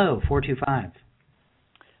code. Hello, 425.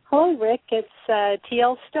 Hello, Rick. It's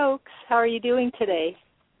T.L. Stokes. How are you doing today?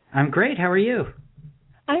 I'm great. How are you?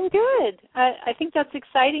 I'm good. I think that's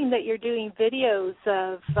exciting that you're doing videos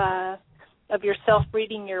of yourself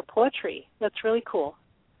reading your poetry. That's really cool.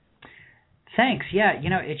 Thanks. Yeah,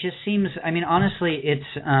 it just seems. I mean, honestly,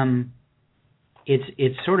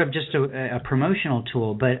 it's sort of just a promotional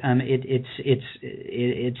tool, but it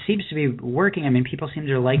seems to be working. I mean, people seem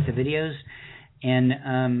to like the videos. And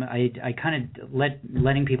I kind of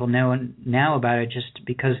letting people know now about it, just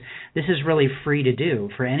because this is really free to do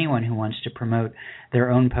for anyone who wants to promote their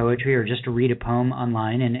own poetry or just to read a poem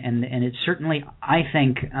online. And it certainly, I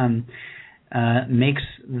think, makes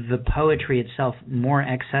the poetry itself more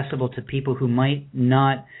accessible to people who might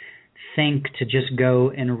not think to just go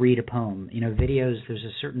and read a poem. Videos, there's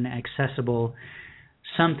a certain accessible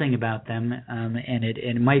something about them, and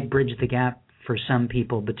it might bridge the gap for some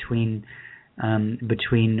people between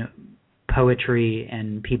poetry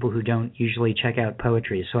and people who don't usually check out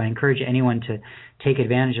poetry. So I encourage anyone to take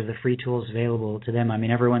advantage of the free tools available to them. I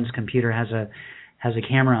mean, everyone's computer has a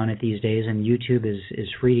camera on it these days, and YouTube is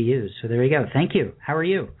free to use. So there you go. Thank you. How are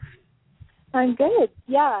you? I'm good.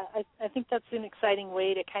 Yeah, I think that's an exciting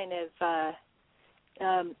way to kind of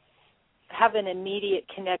have an immediate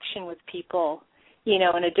connection with people, in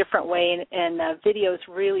a different way, and video is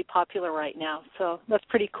really popular right now. So that's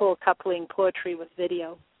pretty cool, coupling poetry with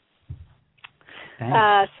video.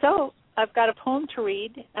 So I've got a poem to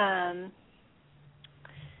read.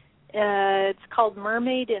 It's called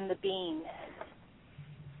Mermaid and the Bean.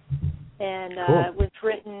 And it was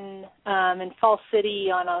written in Fall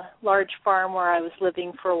City on a large farm where I was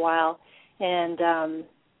living for a while. And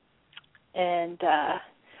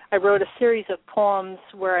I wrote a series of poems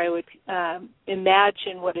where I would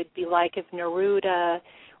imagine what it'd be like if Neruda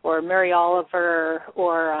or Mary Oliver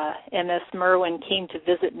or M.S. Merwin came to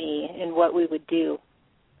visit me and what we would do.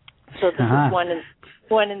 So this is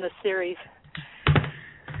one in the series.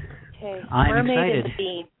 Okay, I'm Mermaid excited. and the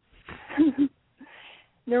Bean.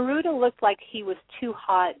 Neruda looked like he was too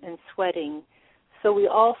hot and sweating, so we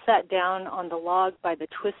all sat down on the log by the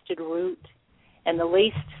twisted root, and the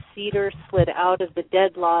laced cedar slid out of the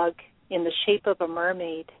dead log in the shape of a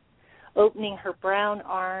mermaid, opening her brown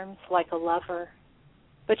arms like a lover.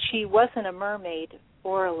 But she wasn't a mermaid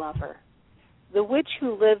or a lover. The witch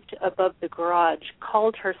who lived above the garage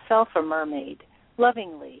called herself a mermaid,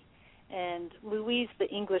 lovingly, and Louise, the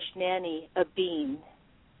English nanny, a bean.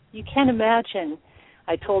 You can't imagine,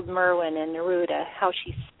 I told Merwin and Neruda, how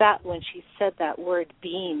she spat when she said that word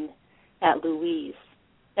bean at Louise.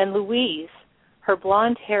 And Louise, her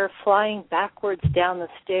blonde hair flying backwards down the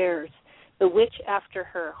stairs, the witch after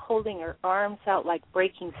her, holding her arms out like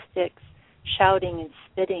breaking sticks, shouting and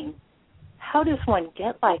spitting. How does one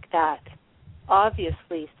get like that?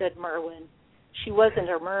 Obviously, said Merwin. She wasn't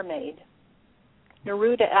a mermaid.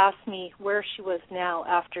 Neruda asked me where she was now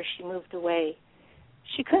after she moved away.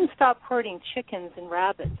 She couldn't stop hoarding chickens and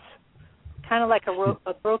rabbits, kind of like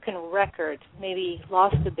a broken record, maybe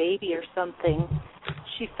lost a baby or something.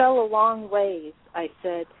 She fell a long ways, I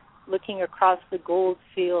said, looking across the gold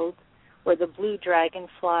field where the blue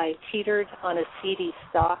dragonfly teetered on a seedy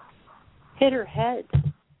stalk. Hit her head.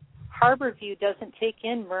 Harborview doesn't take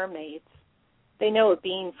in mermaids. They know a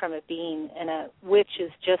bean from a bean, and a witch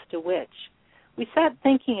is just a witch. We sat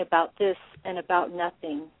thinking about this and about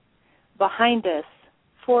nothing. Behind us,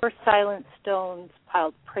 4 silent stones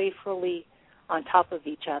piled prayerfully on top of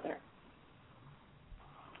each other.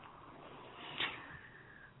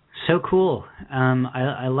 So cool.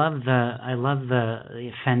 I love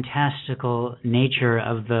the fantastical nature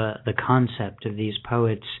of the concept of these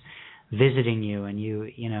poets visiting you, and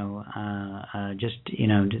just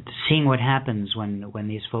seeing what happens when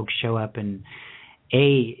these folks show up, and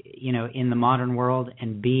in the modern world,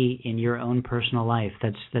 and B, in your own personal life.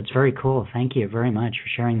 That's very cool. Thank you very much for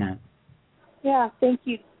sharing that. Yeah, thank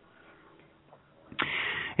you.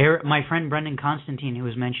 My friend Brendan Constantine, who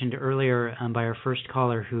was mentioned earlier by our first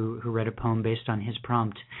caller, who read a poem based on his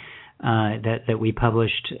prompt that we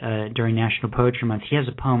published during National Poetry Month. He has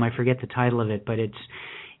a poem. I forget the title of it, but it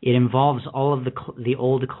involves all of the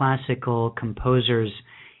old classical composers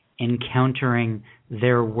encountering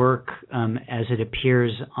their work as it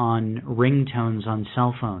appears on ringtones on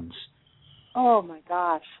cell phones. Oh my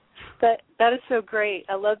gosh, that is so great.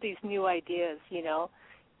 I love these new ideas.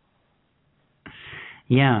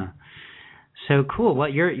 Yeah. So cool. Well,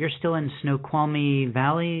 you're still in Snoqualmie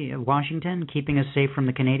Valley, Washington, keeping us safe from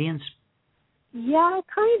the Canadians? Yeah,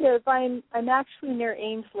 kind of. I'm actually near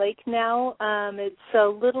Ames Lake now. It's a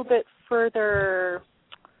little bit further.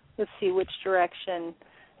 Let's see which direction.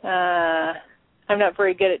 I'm not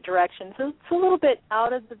very good at directions. So it's a little bit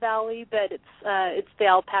out of the valley, but it's the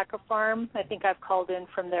alpaca farm. I think I've called in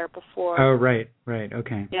from there before. Oh, right,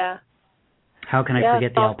 okay. Yeah. How can I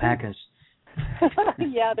forget the alpacas?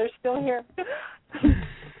 Yeah, they're still here.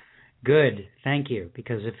 Good, thank you.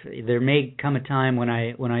 Because if there may come a time when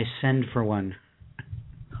I send for one.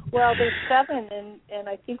 Well, there's 7, and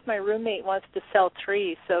I think my roommate wants to sell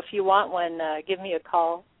 3. So if you want one, give me a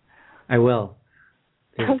call. I will.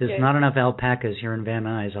 There's not enough alpacas here in Van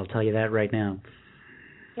Nuys, I'll tell you that right now.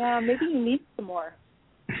 Yeah, maybe you need some more.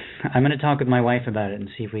 I'm going to talk with my wife about it and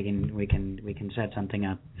see if we can set something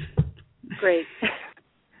up. Great.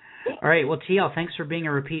 All right. Well, TL, thanks for being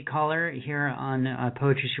a repeat caller here on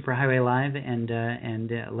Poetry Superhighway Live,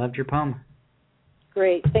 and loved your poem.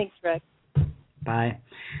 Great. Thanks, Rick. Bye.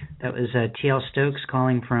 That was TL Stokes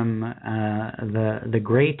calling from the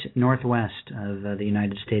great Northwest of the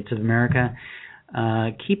United States of America.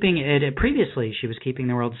 Keeping it previously, she was keeping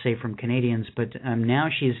the world safe from Canadians, but now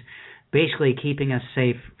she's basically keeping us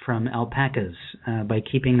safe from alpacas by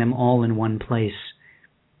keeping them all in one place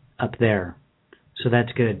up there. So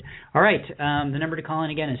that's good. All right. The number to call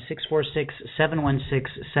in again is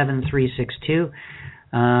 646-716-7362.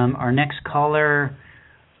 Our next caller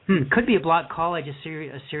could be a blocked call. I just see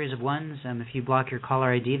a series of ones. If you block your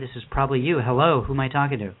caller ID, this is probably you. Hello. Who am I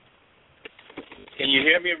talking to? Can you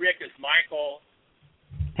hear me, Rick? It's Michael.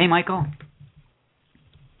 Hey, Michael.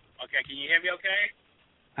 Okay. Can you hear me okay?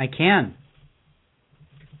 I can.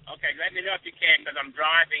 Okay. Let me know if you can, because I'm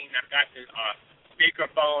driving and I've got the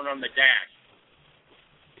speakerphone on the dash.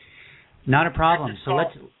 Not a problem. So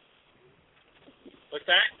let's... What's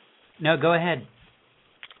that? No, go ahead.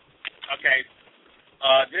 Okay.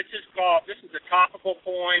 This is a topical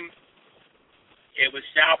poem. It was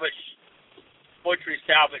poetry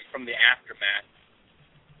salvaged from the aftermath,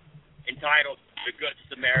 entitled The Good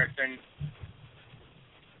Samaritan.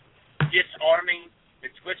 Disarming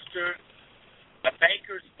the twister, a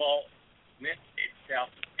baker's vault meant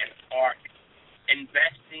itself an art,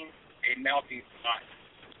 investing a melting pot.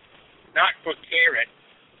 Not for carat,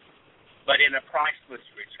 but in a priceless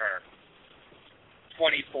return.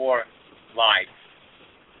 24 lives.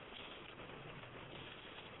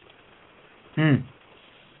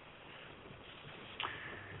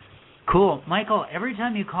 Cool. Michael, every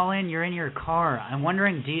time you call in, you're in your car. I'm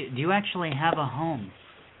wondering, do you actually have a home?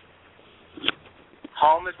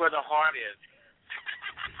 Home is where the heart is.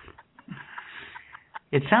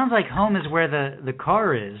 It sounds like home is where the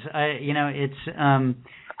car is. I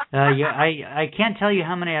can't tell you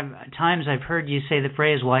how many times I've heard you say the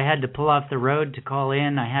phrase, well, I had to pull off the road to call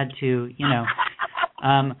in. I had to,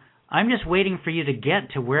 I'm just waiting for you to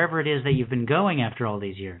get to wherever it is that you've been going after all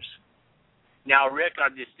these years. Now, Rick, I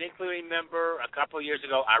distinctly remember a couple of years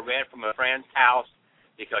ago I read from a friend's house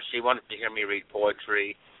because she wanted to hear me read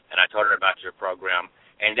poetry, and I told her about your program.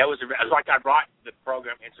 And it was like I brought the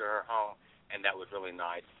program into her home, and that was really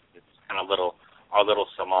nice. It's kind of our little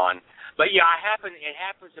salon. But yeah, it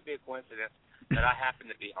happens to be a coincidence that I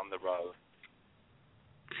happen to be on the road.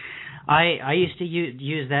 I used to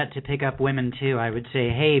use that to pick up women too. I would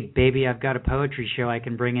say, "Hey, baby, I've got a poetry show I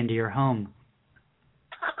can bring into your home."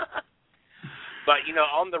 But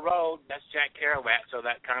on the road, that's Jack Kerouac, so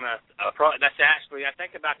that kind of that's actually I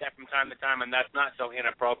think about that from time to time, and that's not so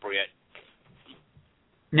inappropriate.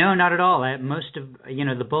 No, not at all. Most of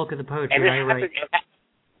the bulk of the poetry I write.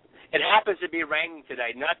 It happens to be raining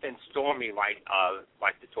today. Nothing stormy like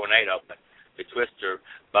the tornado, but the twister.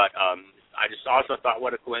 But I just also thought,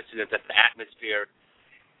 what a coincidence that the atmosphere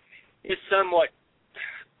is somewhat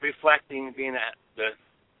reflecting, being the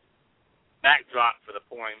backdrop for the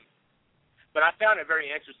poem. But I found it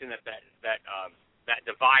very interesting that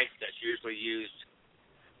device that's usually used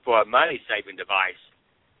for a money-saving device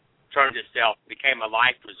became a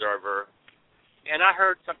life preserver, and I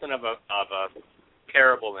heard something of a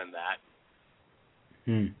parable in that.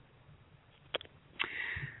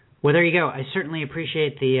 Well, there you go. I certainly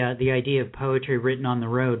appreciate the idea of poetry written on the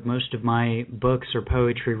road. Most of my books are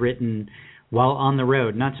poetry written while on the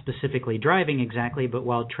road, not specifically driving exactly, but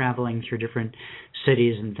while traveling through different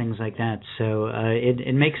cities and things like that. So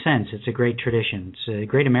it makes sense. It's a great tradition. It's a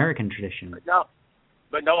great American tradition.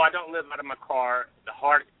 But no, I don't live out of my car.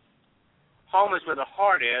 Home is where the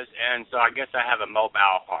heart is, and so I guess I have a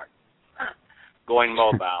mobile heart. Going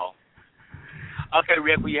mobile. Okay,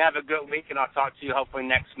 Rick, well, you have a good week, and I'll talk to you hopefully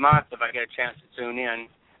next month if I get a chance to tune in.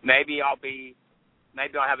 Maybe I'll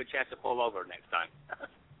have a chance to pull over next time.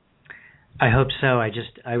 I hope so. I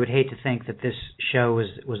would hate to think that this show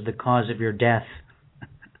was the cause of your death.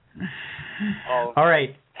 Oh. All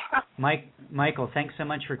right. Michael, thanks so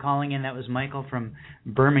much for calling in. That was Michael from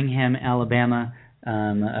Birmingham, Alabama,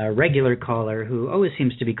 a regular caller who always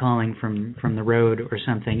seems to be calling from the road or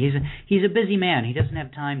something. He's a busy man. He doesn't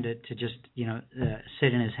have time to just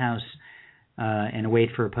sit in his house and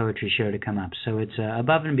wait for a poetry show to come up. So it's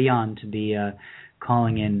above and beyond to be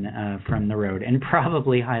calling in from the road, and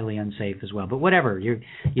probably highly unsafe as well. But whatever, you've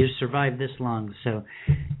survived this long, so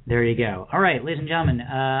there you go. All right, ladies and gentlemen,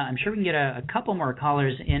 I'm sure we can get a couple more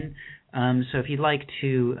callers in. So if you'd like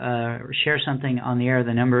to share something on the air,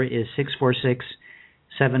 the number is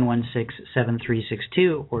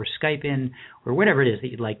 646-716-7362, or Skype in, or whatever it is that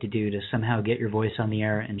you'd like to do to somehow get your voice on the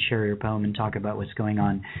air and share your poem and talk about what's going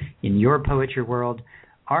on in your poetry world.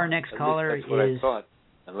 Our next caller that's what I thought,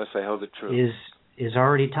 unless I held it true. Is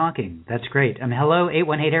already talking. That's great. Hello,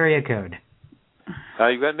 818 area code.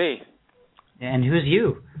 You got me. And who's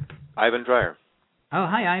you? Ivan Dreyer. Oh,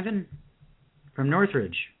 hi, Ivan. From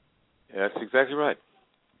Northidge. Yeah, that's exactly right.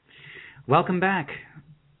 Welcome back.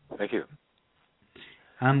 Thank you.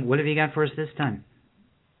 What have you got for us this time?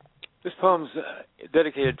 This poem's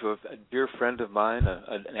dedicated to a dear friend of mine,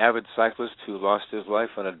 an avid cyclist who lost his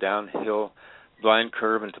life on a downhill blind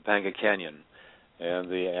curve in Topnga Canyon.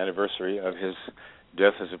 And the anniversary of his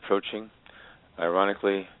death is approaching.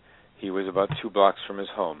 Ironically, he was about 2 blocks from his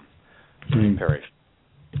home when he perished.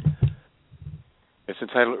 It's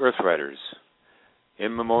entitled Earthriders.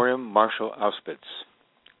 In Memoriam, Marshal Auspitz.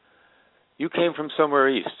 You came from somewhere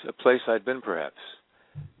east, a place I'd been perhaps.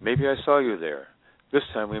 Maybe I saw you there. This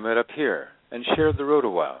time we met up here and shared the road a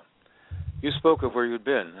while. You spoke of where you'd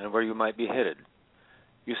been and where you might be headed.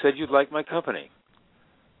 You said you'd like my company.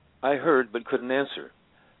 I heard but couldn't answer.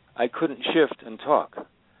 I couldn't shift and talk.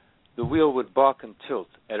 The wheel would balk and tilt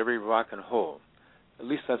at every rock and hole. At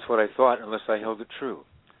least that's what I thought, unless I held it true.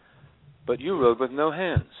 But you rode with no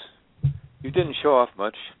hands. You didn't show off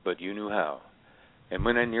much, but you knew how. And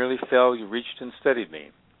when I nearly fell, you reached and steadied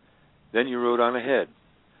me. Then you rode on ahead.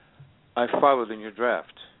 I followed in your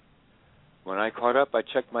draft. When I caught up, I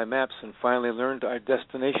checked my maps and finally learned our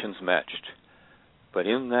destinations matched. But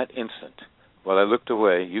in that instant, while I looked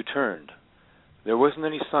away, you turned. There wasn't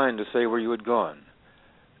any sign to say where you had gone.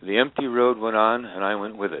 The empty road went on, and I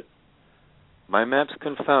went with it. My maps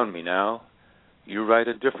confound me now. You ride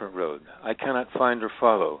a different road I cannot find or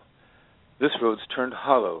follow. This road's turned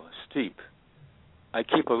hollow, steep. I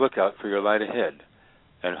keep a lookout for your light ahead,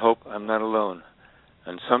 and hope I'm not alone.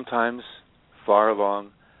 And sometimes, far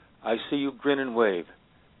along, I see you grin and wave,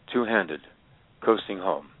 two-handed, coasting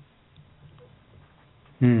home.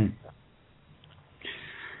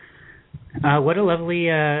 What a lovely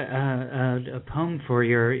a poem for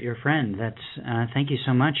your friend. That's thank you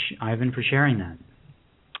so much, Ivan, for sharing that.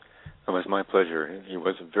 It was my pleasure. He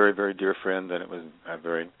was a very, very dear friend, and it was a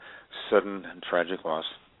very sudden and tragic loss.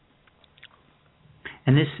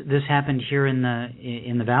 And this happened here in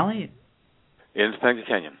the valley? In Topnga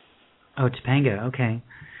Canyon. Oh, Topanga. Okay.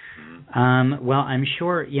 Mm-hmm. Well, I'm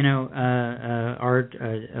sure our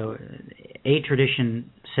a tradition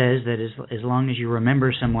says that as long as you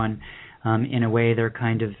remember someone in a way, they're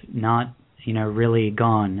kind of not really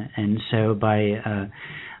gone. And so by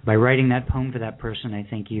writing that poem for that person, I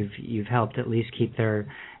think you've helped at least keep their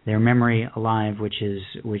memory alive, which is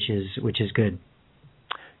good.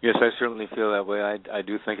 Yes, I certainly feel that way. I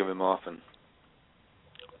do think of him often.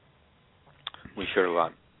 We shared a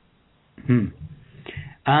lot.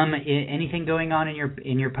 Anything going on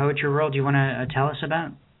in your poetry world you want to tell us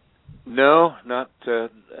about? No, not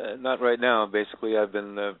right now. Basically, I've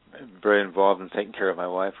been very involved in taking care of my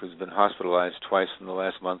wife, who's been hospitalized twice in the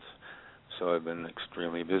last month. So I've been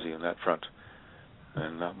extremely busy on that front,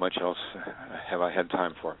 and not much else have I had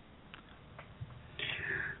time for.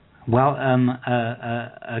 Well,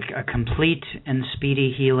 a complete and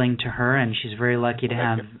speedy healing to her, and she's very lucky to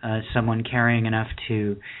have someone caring enough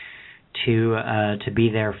to be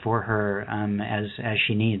there for her as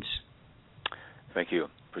she needs. Thank you.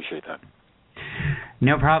 Appreciate that.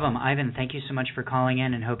 No problem. Ivan, thank you so much for calling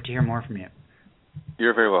in, and hope to hear more from you.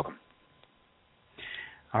 You're very welcome.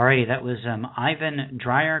 Alrighty, that was Ivan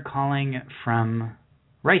Dreyer calling from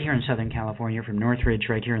right here in Southern California, from Northidge,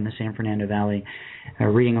 right here in the San Fernando Valley,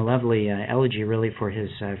 reading a lovely elegy, really, for his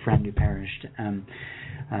friend who perished.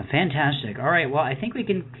 Fantastic. All right. Well, I think we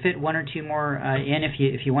can fit one or two more in.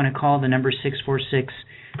 If you want to call, the number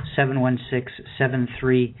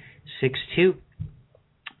 646-716-7362.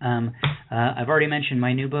 I've already mentioned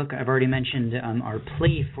my new book. I've already mentioned our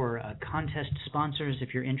plea for contest sponsors.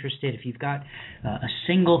 If you're interested, if you've got a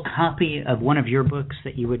single copy of one of your books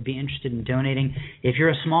that you would be interested in donating, if you're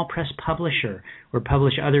a small press publisher or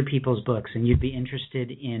publish other people's books and you'd be interested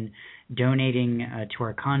in donating to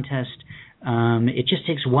our contest, it just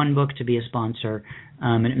takes one book to be a sponsor,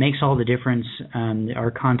 and it makes all the difference. Our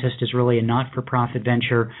contest is really a not-for-profit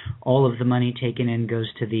venture. All of the money taken in goes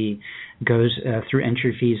through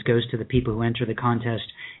entry fees, goes to the people who enter the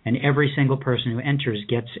contest, and every single person who enters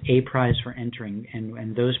gets a prize for entering,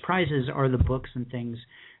 and those prizes are the books and things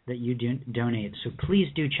that you donate. So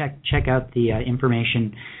please do check out the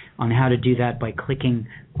information on how to do that by clicking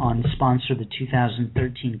on Sponsor the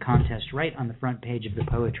 2013 contest right on the front page of the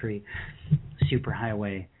Poetry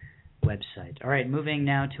Superhighway website. All right, moving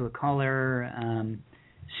now to a caller.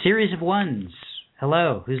 Series of ones.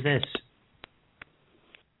 Hello, who's this?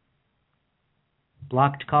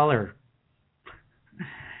 Blocked caller.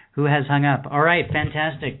 Who has hung up? All right,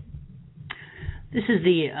 fantastic. This is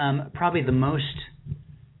the probably the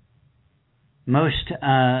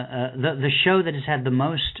the show that has had the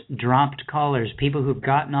most dropped callers, people who've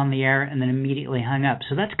gotten on the air and then immediately hung up.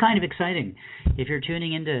 So that's kind of exciting. If you're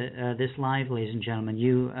tuning into this live, ladies and gentlemen,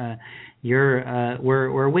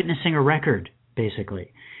 we're witnessing a record,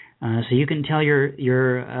 basically. So you can tell your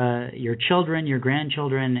children, your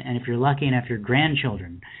grandchildren, and if you're lucky enough, your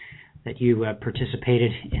grandchildren, that you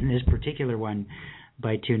participated in this particular one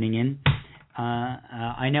by tuning in.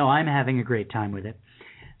 I know I'm having a great time with it.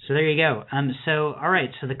 So there you go. All right.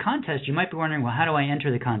 So the contest, you might be wondering, well, how do I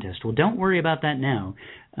enter the contest? Well, don't worry about that now.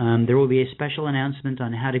 There will be a special announcement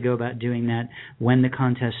on how to go about doing that when the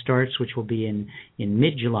contest starts, which will be in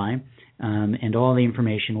mid-July, and all the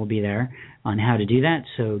information will be there on how to do that.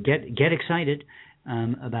 So get excited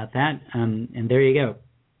about that. And there you go.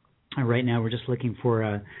 Right now, we're just looking for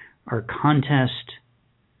our contest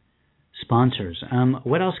sponsors.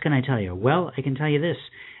 What else can I tell you? Well, I can tell you this.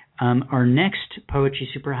 Our next Poetry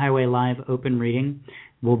Superhighway Live open reading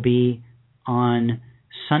will be on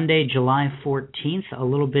Sunday, July 14th, a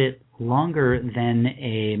little bit longer than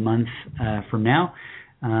a month from now.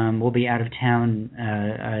 We'll be out of town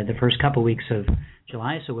the first couple weeks of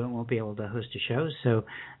July, so we won't be able to host a show. So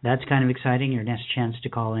that's kind of exciting, your next chance to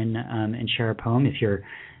call in and share a poem. If you're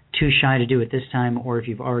too shy to do it this time, or if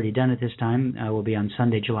you've already done it this time, will be on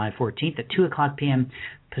Sunday, July 14th at 2 o'clock p.m.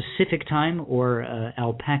 Pacific time, or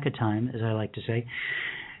Alpaca time, as I like to say.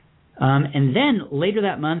 And then later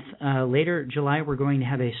that month, later July, we're going to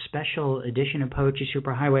have a special edition of Poetry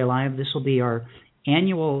Superhighway Live. This will be our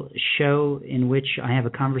annual show in which I have a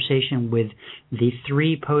conversation with the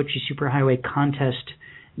 3 Poetry Superhighway contest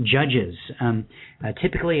judges.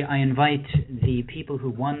 Typically, I invite the people who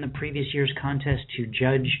won the previous year's contest to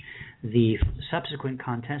judge the subsequent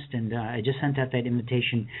contest, and I just sent out that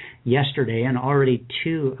invitation yesterday, and already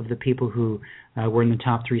 2 of the people who were in the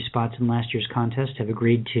top 3 spots in last year's contest have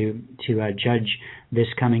agreed to judge this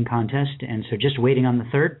coming contest, and so just waiting on the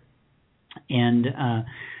 3rd.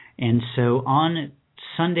 And so on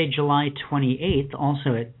Sunday, July 28th,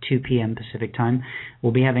 also at 2 p.m. Pacific time,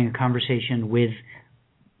 we'll be having a conversation with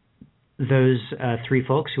those 3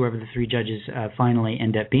 folks, whoever the 3 judges finally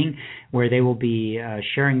end up being, where they will be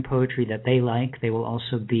sharing poetry that they like. They will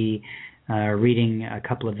also be reading a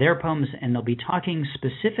couple of their poems, and they'll be talking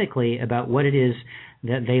specifically about what it is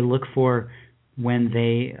that they look for when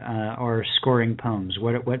they are scoring poems,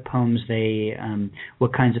 what poems they,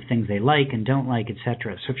 what kinds of things they like and don't like,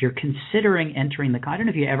 etc. So if you're considering entering I don't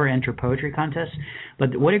know if you ever enter poetry contests,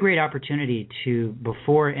 but what a great opportunity to,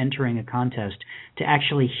 before entering a contest, to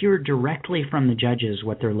actually hear directly from the judges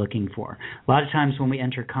what they're looking for. A lot of times when we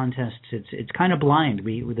enter contests, it's kind of blind.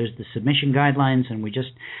 There's the submission guidelines, and we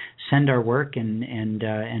just send our work and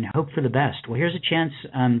hope for the best. Well, here's a chance.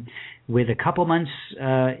 With a couple months,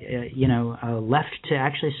 left to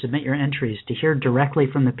actually submit your entries, to hear directly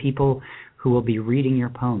from the people who will be reading your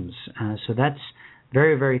poems. So that's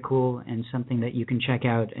very, very cool, and something that you can check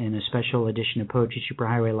out in a special edition of Poetry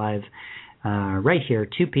Superhighway Live right here,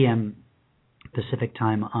 2 p.m. Pacific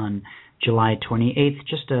time on July 28th,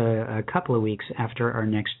 just a couple of weeks after our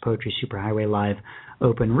next Poetry Superhighway Live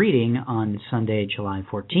open reading on Sunday, July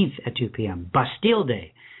 14th at 2 p.m. Bastille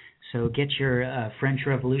Day. So get your French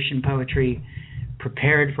Revolution poetry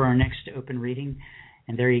prepared for our next open reading.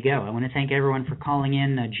 And there you go. I want to thank everyone for calling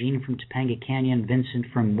in. Gene from Topnga Canyon, Vincent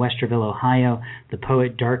from Westerville, Ohio, the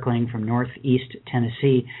poet Darkling from Northeast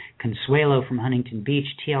Tennessee, Consuelo from Huntington Beach,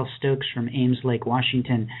 T.L. Stokes from Ames Lake,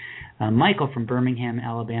 Washington, Michael from Birmingham,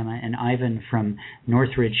 Alabama, and Ivan from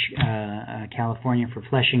Northidge, California, for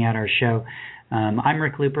fleshing out our show. I'm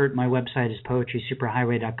Rick Lupert. My website is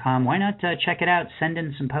poetrysuperhighway.com. Why not check it out? Send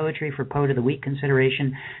in some poetry for Poet of the Week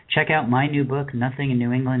consideration. Check out my new book, Nothing in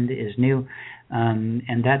New England is New.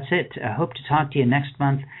 And that's it. I hope to talk to you next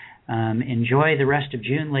month. Enjoy the rest of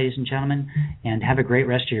June, ladies and gentlemen, and have a great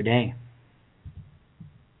rest of your day.